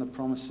unbelief in the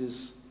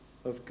promises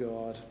of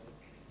God.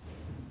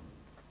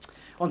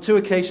 On 2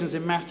 occasions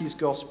in Matthew's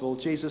Gospel,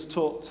 Jesus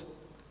taught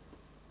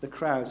the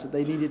crowds, that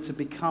they needed to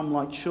become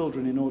like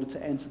children in order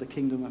to enter the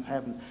kingdom of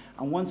heaven.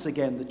 And once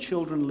again, the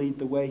children lead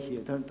the way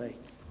here, don't they?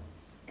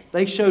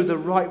 They show the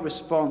right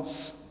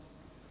response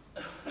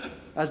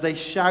as they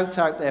shout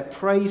out their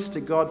praise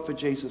to God for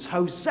Jesus.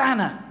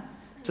 Hosanna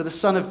to the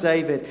Son of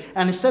David.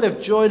 And instead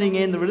of joining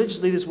in, the religious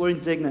leaders were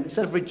indignant.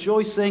 Instead of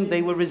rejoicing,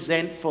 they were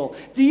resentful.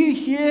 Do you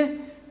hear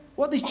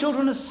what these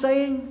children are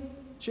saying,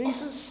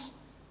 Jesus?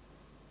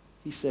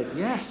 He said,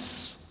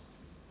 yes.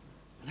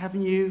 And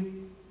haven't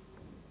you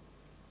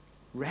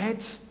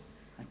read?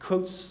 And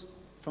quotes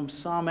from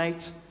Psalm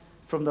 8,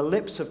 from the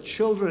lips of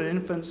children and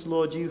infants,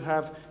 Lord, you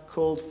have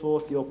called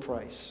forth your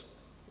praise.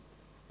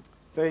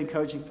 Very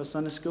encouraging for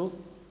Sunday school.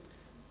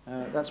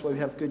 That's why we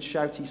have good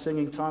shouty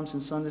singing times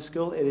in Sunday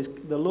school.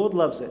 The Lord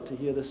loves it to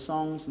hear the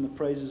songs and the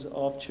praises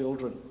of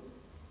children.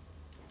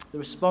 The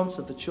response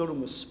of the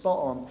children was spot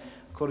on,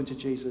 according to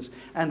Jesus.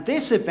 And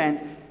this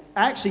event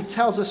actually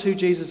tells us who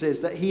Jesus is,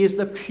 that he is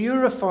the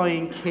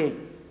purifying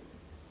king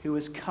who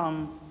has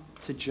come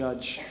to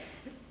judge.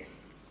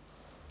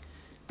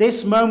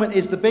 This moment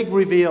is the big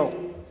reveal.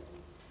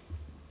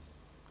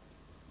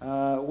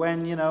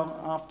 When,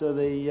 after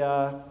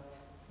the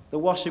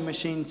washing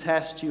machine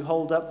test, you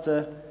hold up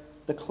the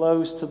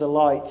clothes to the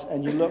light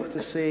and you look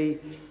to see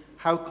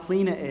how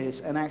clean it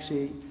is. And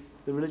actually,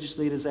 the religious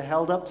leaders are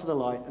held up to the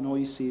light and all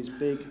you see is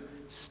big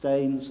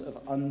stains of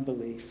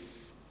unbelief,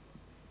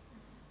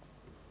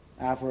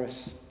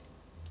 avarice,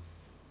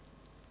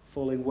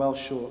 falling well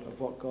short of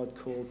what God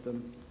called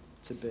them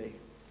to be.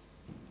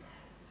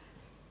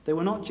 They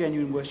were not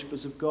genuine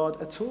worshippers of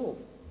God at all.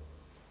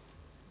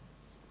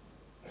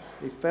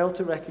 They failed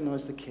to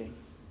recognize the King.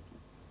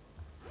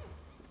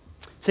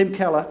 Tim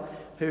Keller,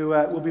 who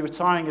will be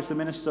retiring as the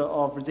minister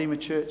of Redeemer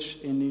Church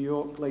in New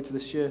York later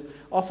this year,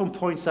 often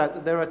points out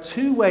that there are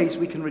two ways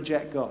we can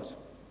reject God.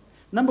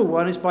 Number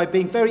one is by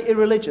being very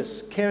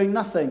irreligious, caring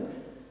nothing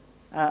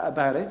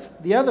about it.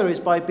 The other is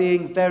by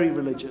being very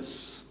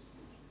religious.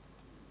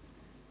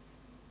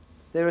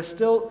 There are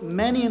still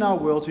many in our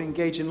world who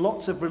engage in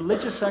lots of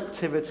religious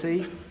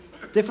activity,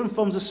 different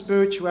forms of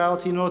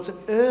spirituality in order to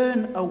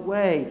earn a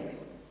way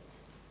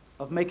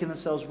of making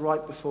themselves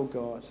right before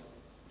God,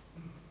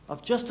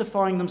 of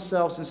justifying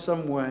themselves in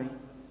some way,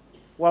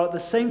 while at the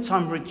same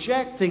time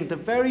rejecting the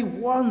very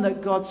one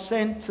that God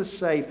sent to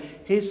save,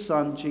 his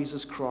Son,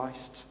 Jesus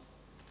Christ.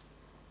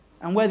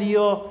 And whether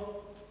you're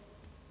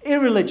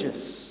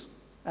irreligious,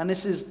 and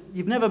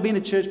you've never been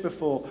to church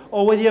before,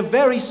 or whether you're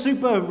very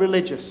super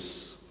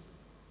religious,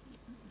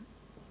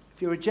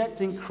 if you're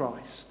rejecting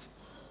Christ,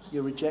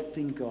 you're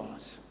rejecting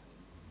God.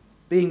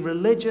 Being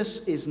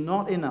religious is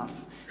not enough.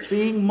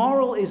 Being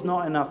moral is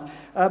not enough.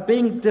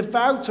 Being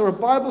devout or a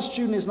Bible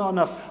student is not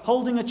enough.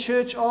 Holding a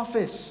church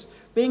office,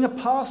 being a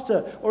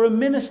pastor or a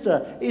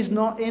minister is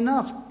not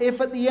enough.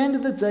 If at the end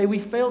of the day we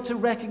fail to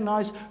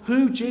recognize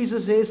who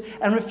Jesus is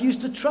and refuse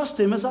to trust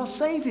him as our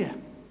Savior.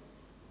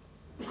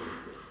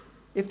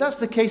 If that's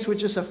the case, we're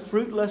just a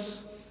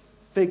fruitless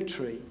fig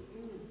tree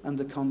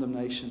under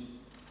condemnation.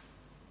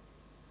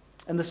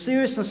 And the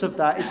seriousness of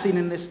that is seen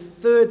in this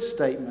third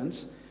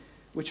statement,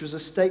 which was a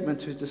statement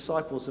to his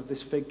disciples of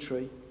this fig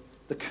tree,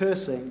 the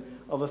cursing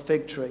of a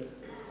fig tree.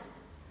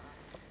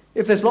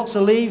 If there's lots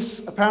of leaves,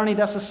 apparently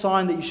that's a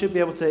sign that you should be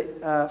able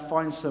to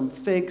find some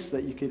figs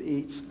that you could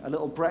eat, a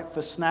little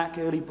breakfast snack,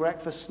 early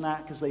breakfast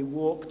snack as they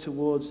walk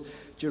towards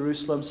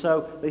Jerusalem.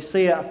 So they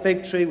see a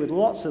fig tree with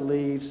lots of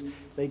leaves.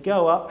 They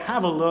go up,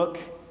 have a look.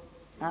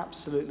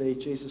 Absolutely,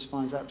 Jesus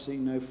finds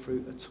absolutely no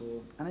fruit at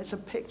all. And it's a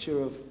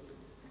picture of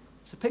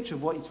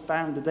what he'd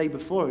found the day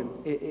before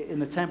in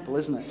the temple,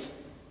 isn't it?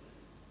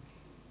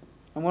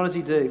 And what does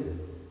he do?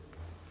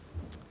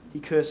 He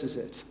curses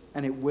it,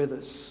 and it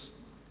withers.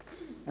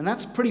 And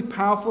that's a pretty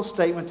powerful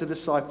statement to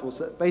disciples,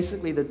 that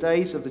basically the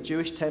days of the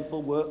Jewish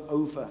temple were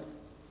over.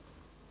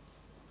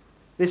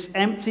 This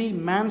empty,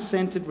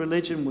 man-centered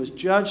religion was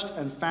judged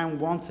and found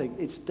wanting.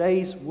 Its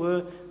days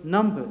were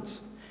numbered.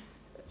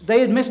 They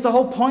had missed the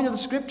whole point of the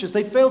scriptures.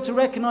 They failed to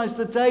recognize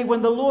the day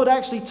when the Lord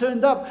actually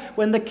turned up,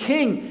 when the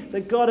king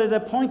that God had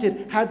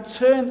appointed had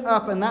turned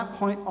up, and that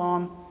point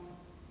on,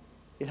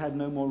 it had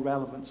no more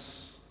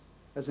relevance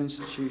as an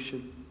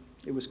institution.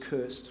 It was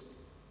cursed.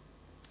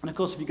 And of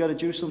course, if you go to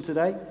Jerusalem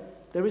today,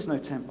 there is no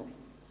temple.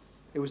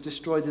 It was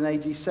destroyed in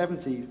AD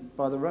 70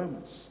 by the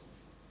Romans.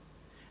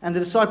 And the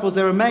disciples,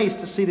 they're amazed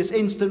to see this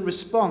instant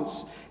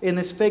response in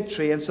this fig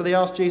tree. And so they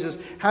ask Jesus,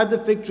 how did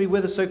the fig tree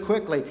wither so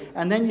quickly?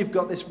 And then you've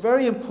got this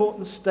very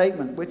important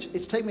statement, which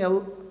it's taken me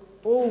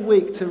all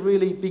week to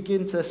really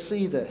begin to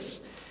see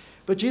this.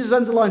 But Jesus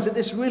underlines that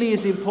this really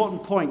is the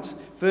important point.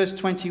 Verse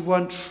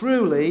 21,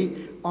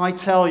 truly I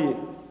tell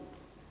you,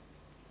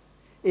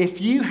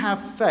 if you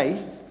have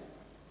faith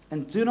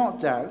and do not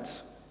doubt,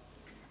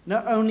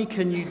 not only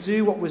can you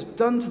do what was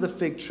done to the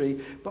fig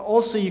tree, but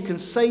also you can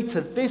say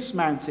to this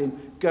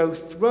mountain, go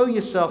throw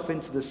yourself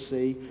into the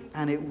sea,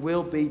 and it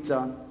will be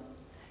done.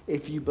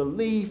 If you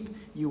believe,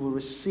 you will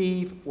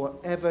receive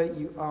whatever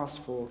you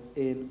ask for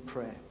in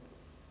prayer.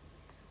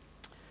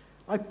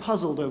 I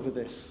puzzled over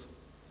this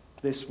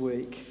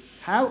week.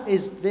 How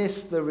is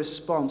this the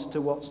response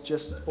to what's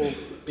just all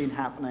been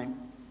happening?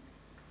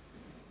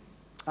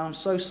 And I'm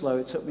so slow,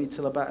 it took me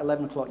till about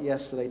 11 o'clock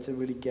yesterday to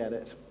really get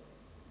it.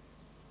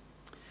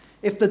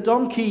 If the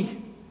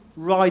donkey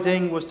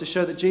riding was to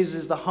show that Jesus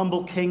is the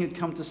humble king who'd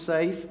come to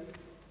save,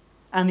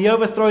 and the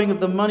overthrowing of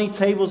the money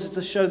tables is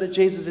to show that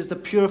Jesus is the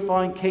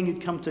purifying king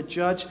who'd come to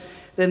judge,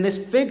 then this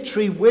fig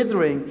tree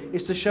withering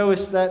is to show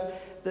us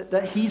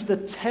that he's the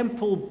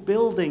temple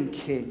building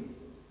king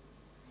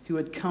who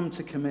had come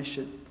to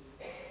commission.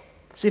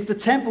 See, if the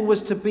temple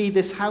was to be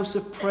this house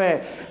of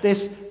prayer,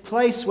 this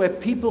place where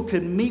people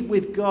could meet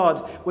with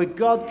God, where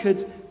God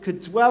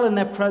could dwell in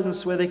their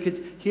presence, where they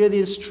could hear the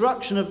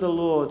instruction of the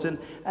Lord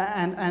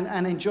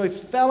and enjoy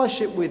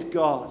fellowship with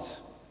God,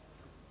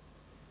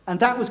 and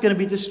that was going to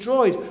be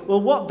destroyed,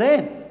 well, what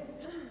then?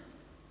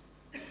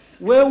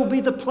 Where will be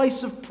the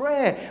place of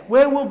prayer?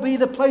 Where will be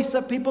the place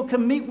that people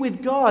can meet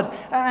with God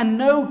and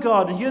know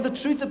God and hear the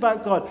truth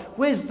about God?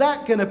 Where's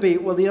that going to be?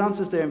 Well, the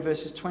answer's there in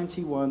verses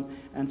 21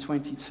 and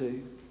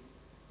 22.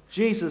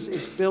 Jesus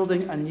is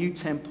building a new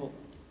temple.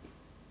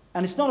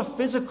 And it's not a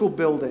physical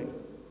building,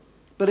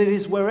 but it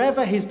is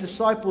wherever his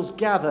disciples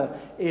gather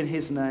in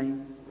his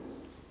name.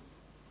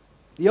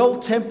 The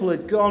old temple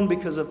had gone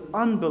because of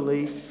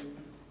unbelief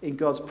in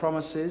God's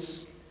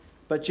promises.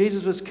 But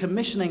Jesus was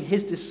commissioning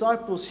his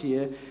disciples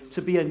here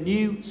to be a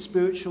new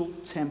spiritual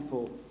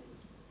temple,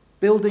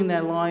 building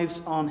their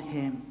lives on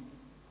him.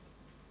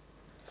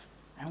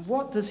 And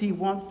what does he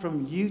want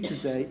from you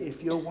today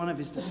if you're one of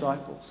his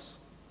disciples?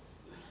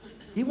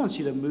 He wants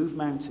you to move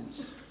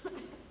mountains.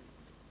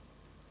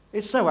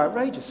 It's so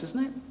outrageous,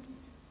 isn't it?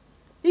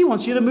 He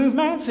wants you to move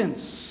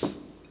mountains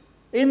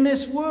in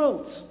this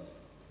world.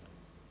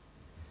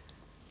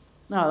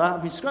 Now,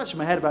 I've been scratching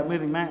my head about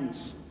moving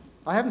mountains.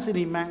 I haven't seen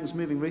any mountains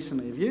moving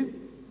recently, have you?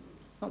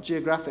 Not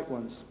geographic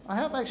ones. I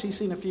have actually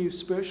seen a few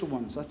spiritual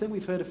ones. I think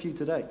we've heard a few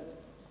today.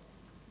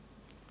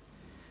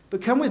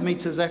 But come with me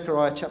to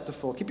Zechariah chapter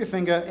 4. Keep your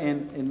finger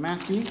in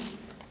Matthew,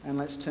 and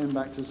let's turn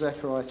back to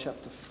Zechariah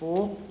chapter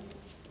 4.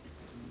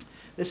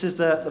 This is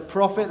the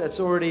prophet that's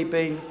already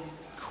been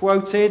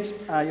quoted.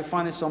 You'll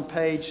find this on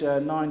page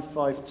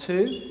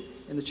 952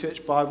 in the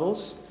church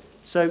Bibles.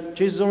 So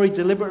Jesus already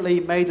deliberately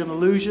made an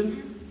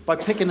allusion by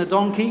picking a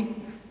donkey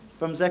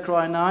from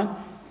Zechariah 9.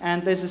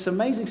 And there's this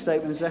amazing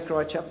statement in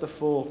Zechariah chapter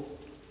 4.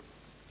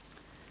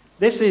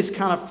 This is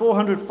kind of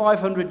 400,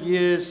 500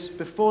 years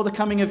before the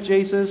coming of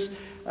Jesus.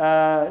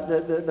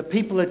 The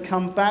people had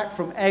come back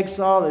from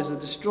exile. There's a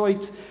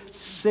destroyed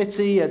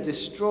city, a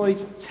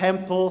destroyed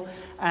temple.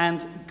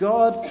 And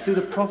God, through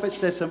the prophet,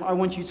 says to them, I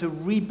want you to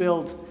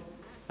rebuild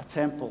a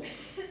temple.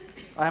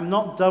 I am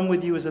not done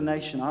with you as a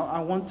nation.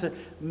 I want to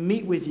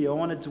meet with you. I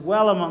want to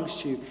dwell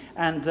amongst you.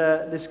 And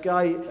this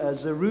guy,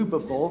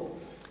 Zerubbabel,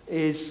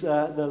 is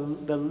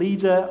the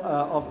leader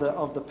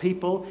of the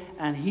people,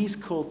 and he's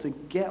called to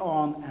get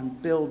on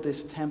and build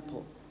this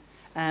temple.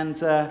 And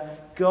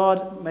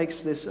God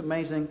makes this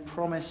amazing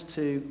promise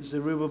to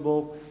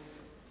Zerubbabel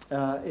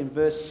in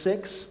verse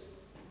 6.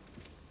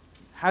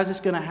 How's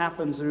this going to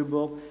happen,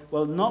 Zerubbabel?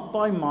 Well, not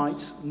by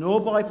might, nor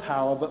by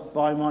power, but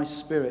by my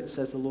Spirit,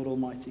 says the Lord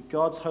Almighty.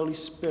 God's Holy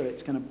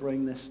Spirit's going to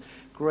bring this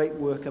great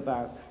work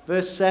about.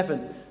 Verse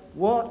 7,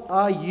 what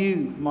are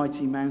you,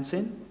 mighty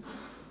mountain?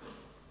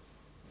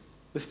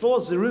 Before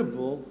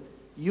Zerubbabel,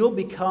 you'll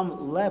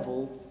become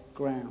level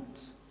ground.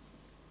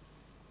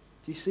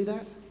 Do you see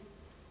that?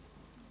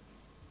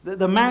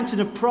 The mountain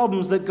of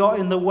problems that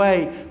got in the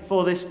way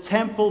for this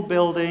temple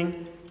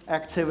building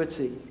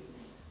activity,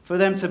 for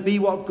them to be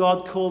what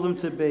God called them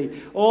to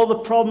be, all the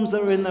problems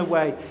that are in their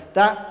way,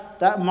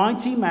 that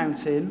mighty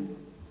mountain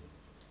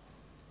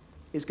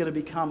is going to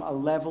become a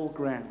level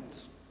ground,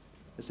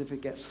 as if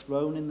it gets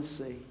thrown in the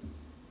sea.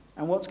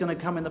 And what's going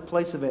to come in the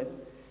place of it?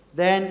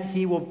 Then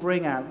he will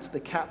bring out the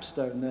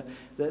capstone,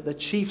 the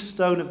chief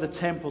stone of the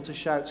temple, to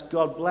shout,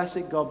 God bless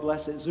it, God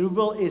bless it.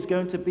 Zerubbabel is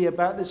going to be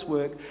about this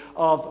work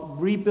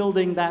of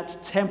rebuilding that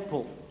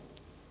temple.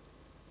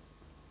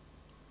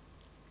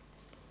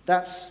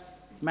 That's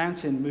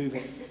mountain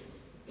moving.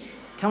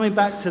 Coming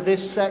back to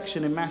this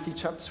section in Matthew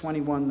chapter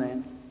 21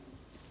 then.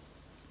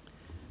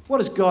 What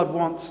does God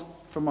want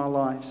from our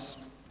lives?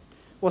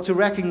 Well, to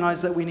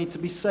recognize that we need to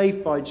be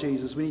saved by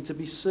Jesus. We need to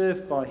be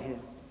served by him.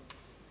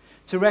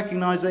 To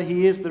recognize that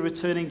he is the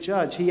returning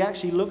judge. He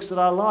actually looks at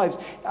our lives.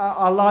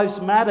 Our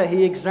lives matter.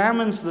 He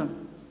examines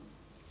them.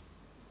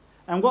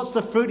 And what's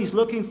the fruit he's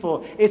looking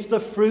for? It's the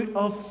fruit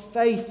of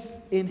faith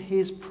in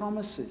his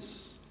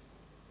promises.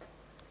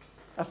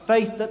 A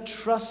faith that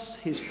trusts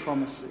his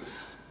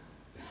promises.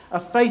 A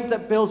faith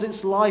that builds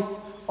its life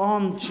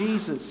on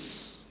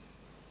Jesus.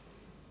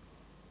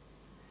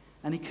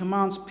 And he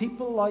commands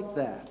people like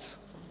that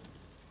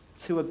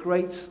to a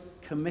great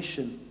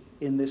commission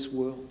in this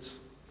world.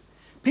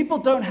 People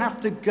don't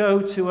have to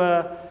go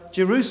to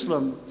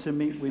Jerusalem to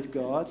meet with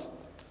God.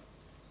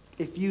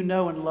 If you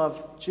know and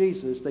love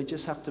Jesus, they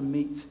just have to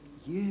meet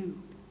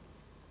you.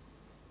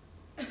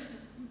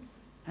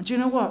 And do you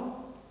know what?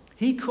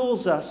 He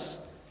calls us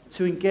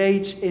to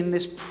engage in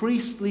this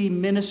priestly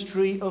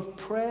ministry of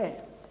prayer.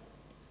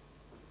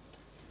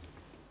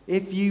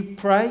 If you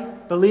pray,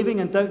 believing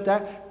and don't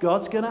doubt,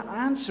 God's going to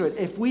answer it.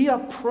 If we are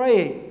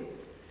praying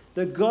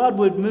that God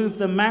would move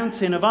the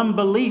mountain of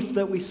unbelief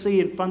that we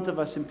see in front of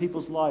us in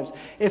people's lives,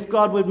 if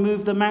God would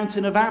move the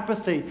mountain of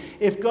apathy,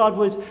 if God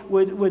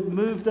would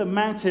move the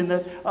mountain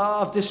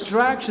of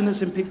distraction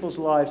that's in people's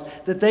lives,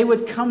 that they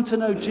would come to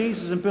know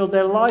Jesus and build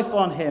their life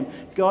on him,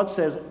 God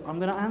says, I'm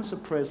going to answer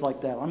prayers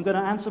like that. I'm going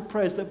to answer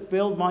prayers that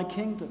build my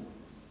kingdom.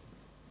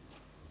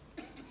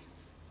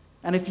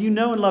 And if you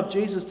know and love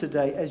Jesus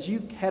today, as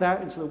you head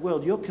out into the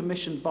world, you're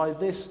commissioned by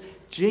this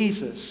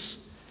Jesus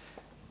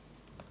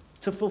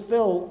to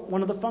fulfill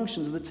one of the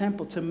functions of the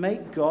temple, to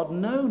make God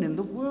known in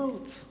the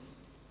world.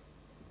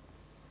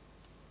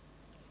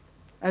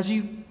 As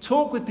you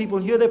talk with people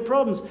and hear their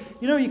problems,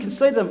 you can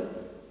say to them,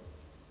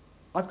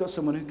 I've got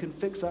someone who can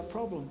fix that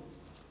problem.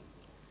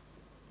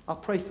 I'll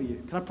pray for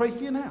you. Can I pray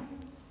for you now?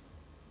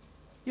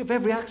 You have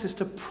every access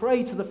to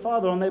pray to the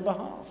Father on their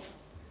behalf,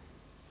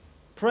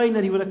 praying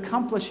that he would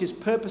accomplish his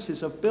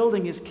purposes of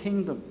building his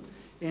kingdom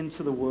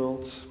into the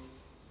world.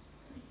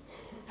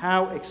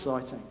 How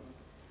exciting.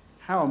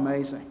 How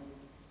amazing.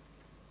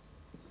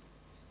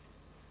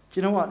 Do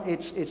you know what?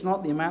 It's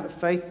not the amount of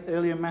faith.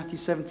 Earlier in Matthew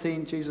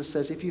 17, Jesus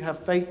says, if you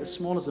have faith as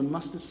small as a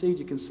mustard seed,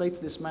 you can say to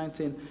this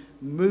mountain,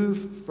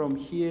 move from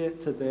here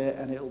to there,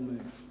 and it'll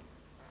move.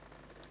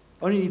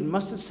 Only need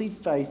mustard seed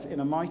faith in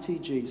a mighty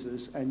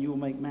Jesus, and you'll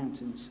make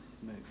mountains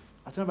move.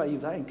 I don't know about you,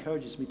 that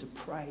encourages me to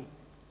pray.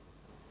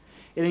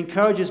 It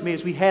encourages me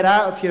as we head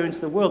out of here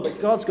into the world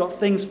that God's got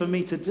things for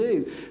me to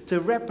do, to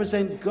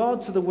represent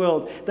God to the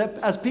world, that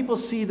as people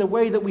see the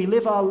way that we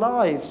live our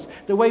lives,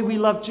 the way we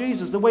love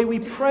Jesus, the way we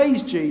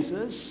praise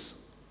Jesus,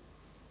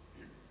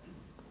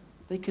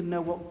 they can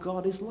know what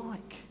God is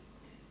like.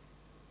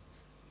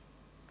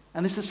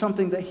 And this is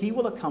something that he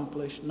will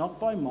accomplish, not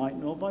by might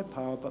nor by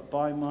power, but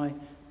by my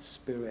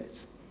Spirit,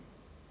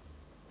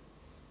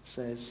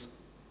 says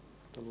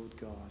the Lord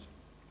God.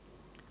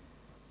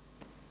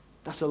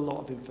 That's a lot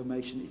of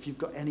information. If you've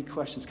got any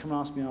questions, come and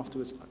ask me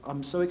afterwards.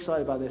 I'm so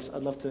excited about this.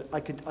 I'd love to. I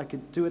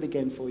could do it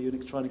again for you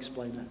and try and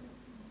explain it.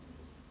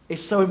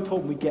 It's so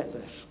important we get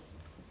this,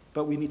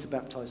 but we need to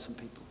baptize some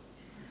people.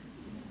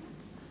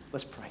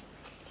 Let's pray.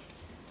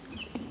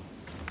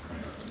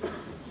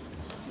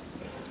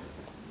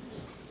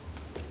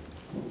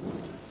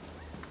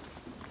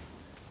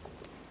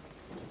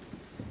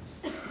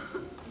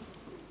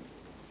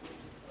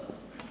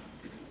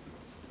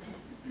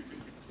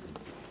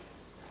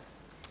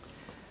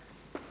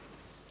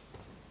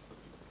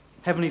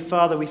 Heavenly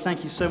Father, we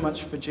thank you so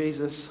much for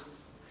Jesus,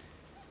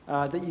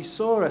 that you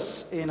saw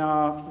us in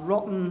our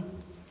rotten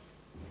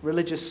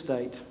religious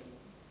state,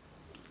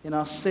 in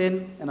our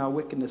sin and our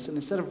wickedness, and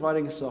instead of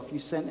writing us off, you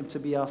sent him to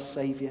be our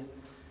Savior.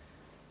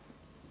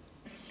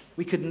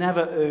 We could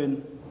never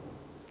earn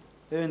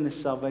this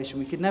salvation.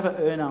 We could never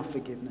earn our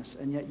forgiveness,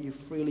 and yet you've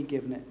freely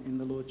given it in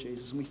the Lord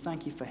Jesus. And we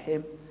thank you for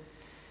him.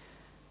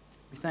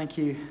 We thank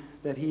you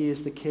that he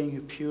is the King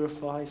who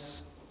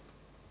purifies.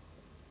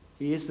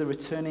 He is the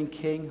returning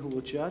King who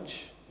will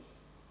judge.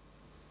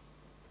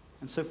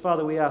 And so,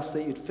 Father, we ask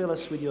that you'd fill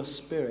us with your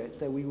Spirit,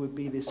 that we would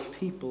be this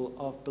people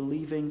of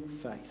believing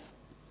faith.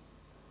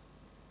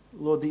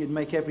 Lord, that you'd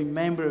make every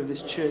member of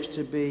this church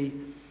to be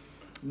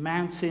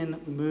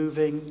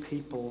mountain-moving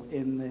people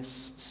in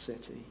this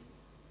city.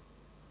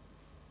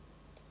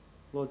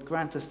 Lord,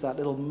 grant us that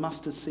little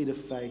mustard seed of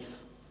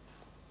faith,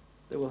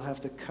 that we'll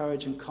have the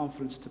courage and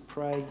confidence to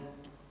pray,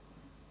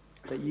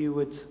 that you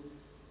would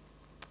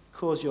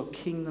cause your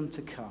kingdom to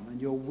come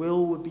and your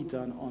will would be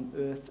done on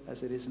earth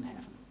as it is in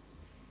heaven.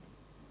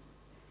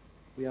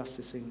 We ask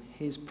this in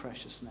his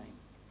precious name.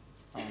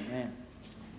 Amen.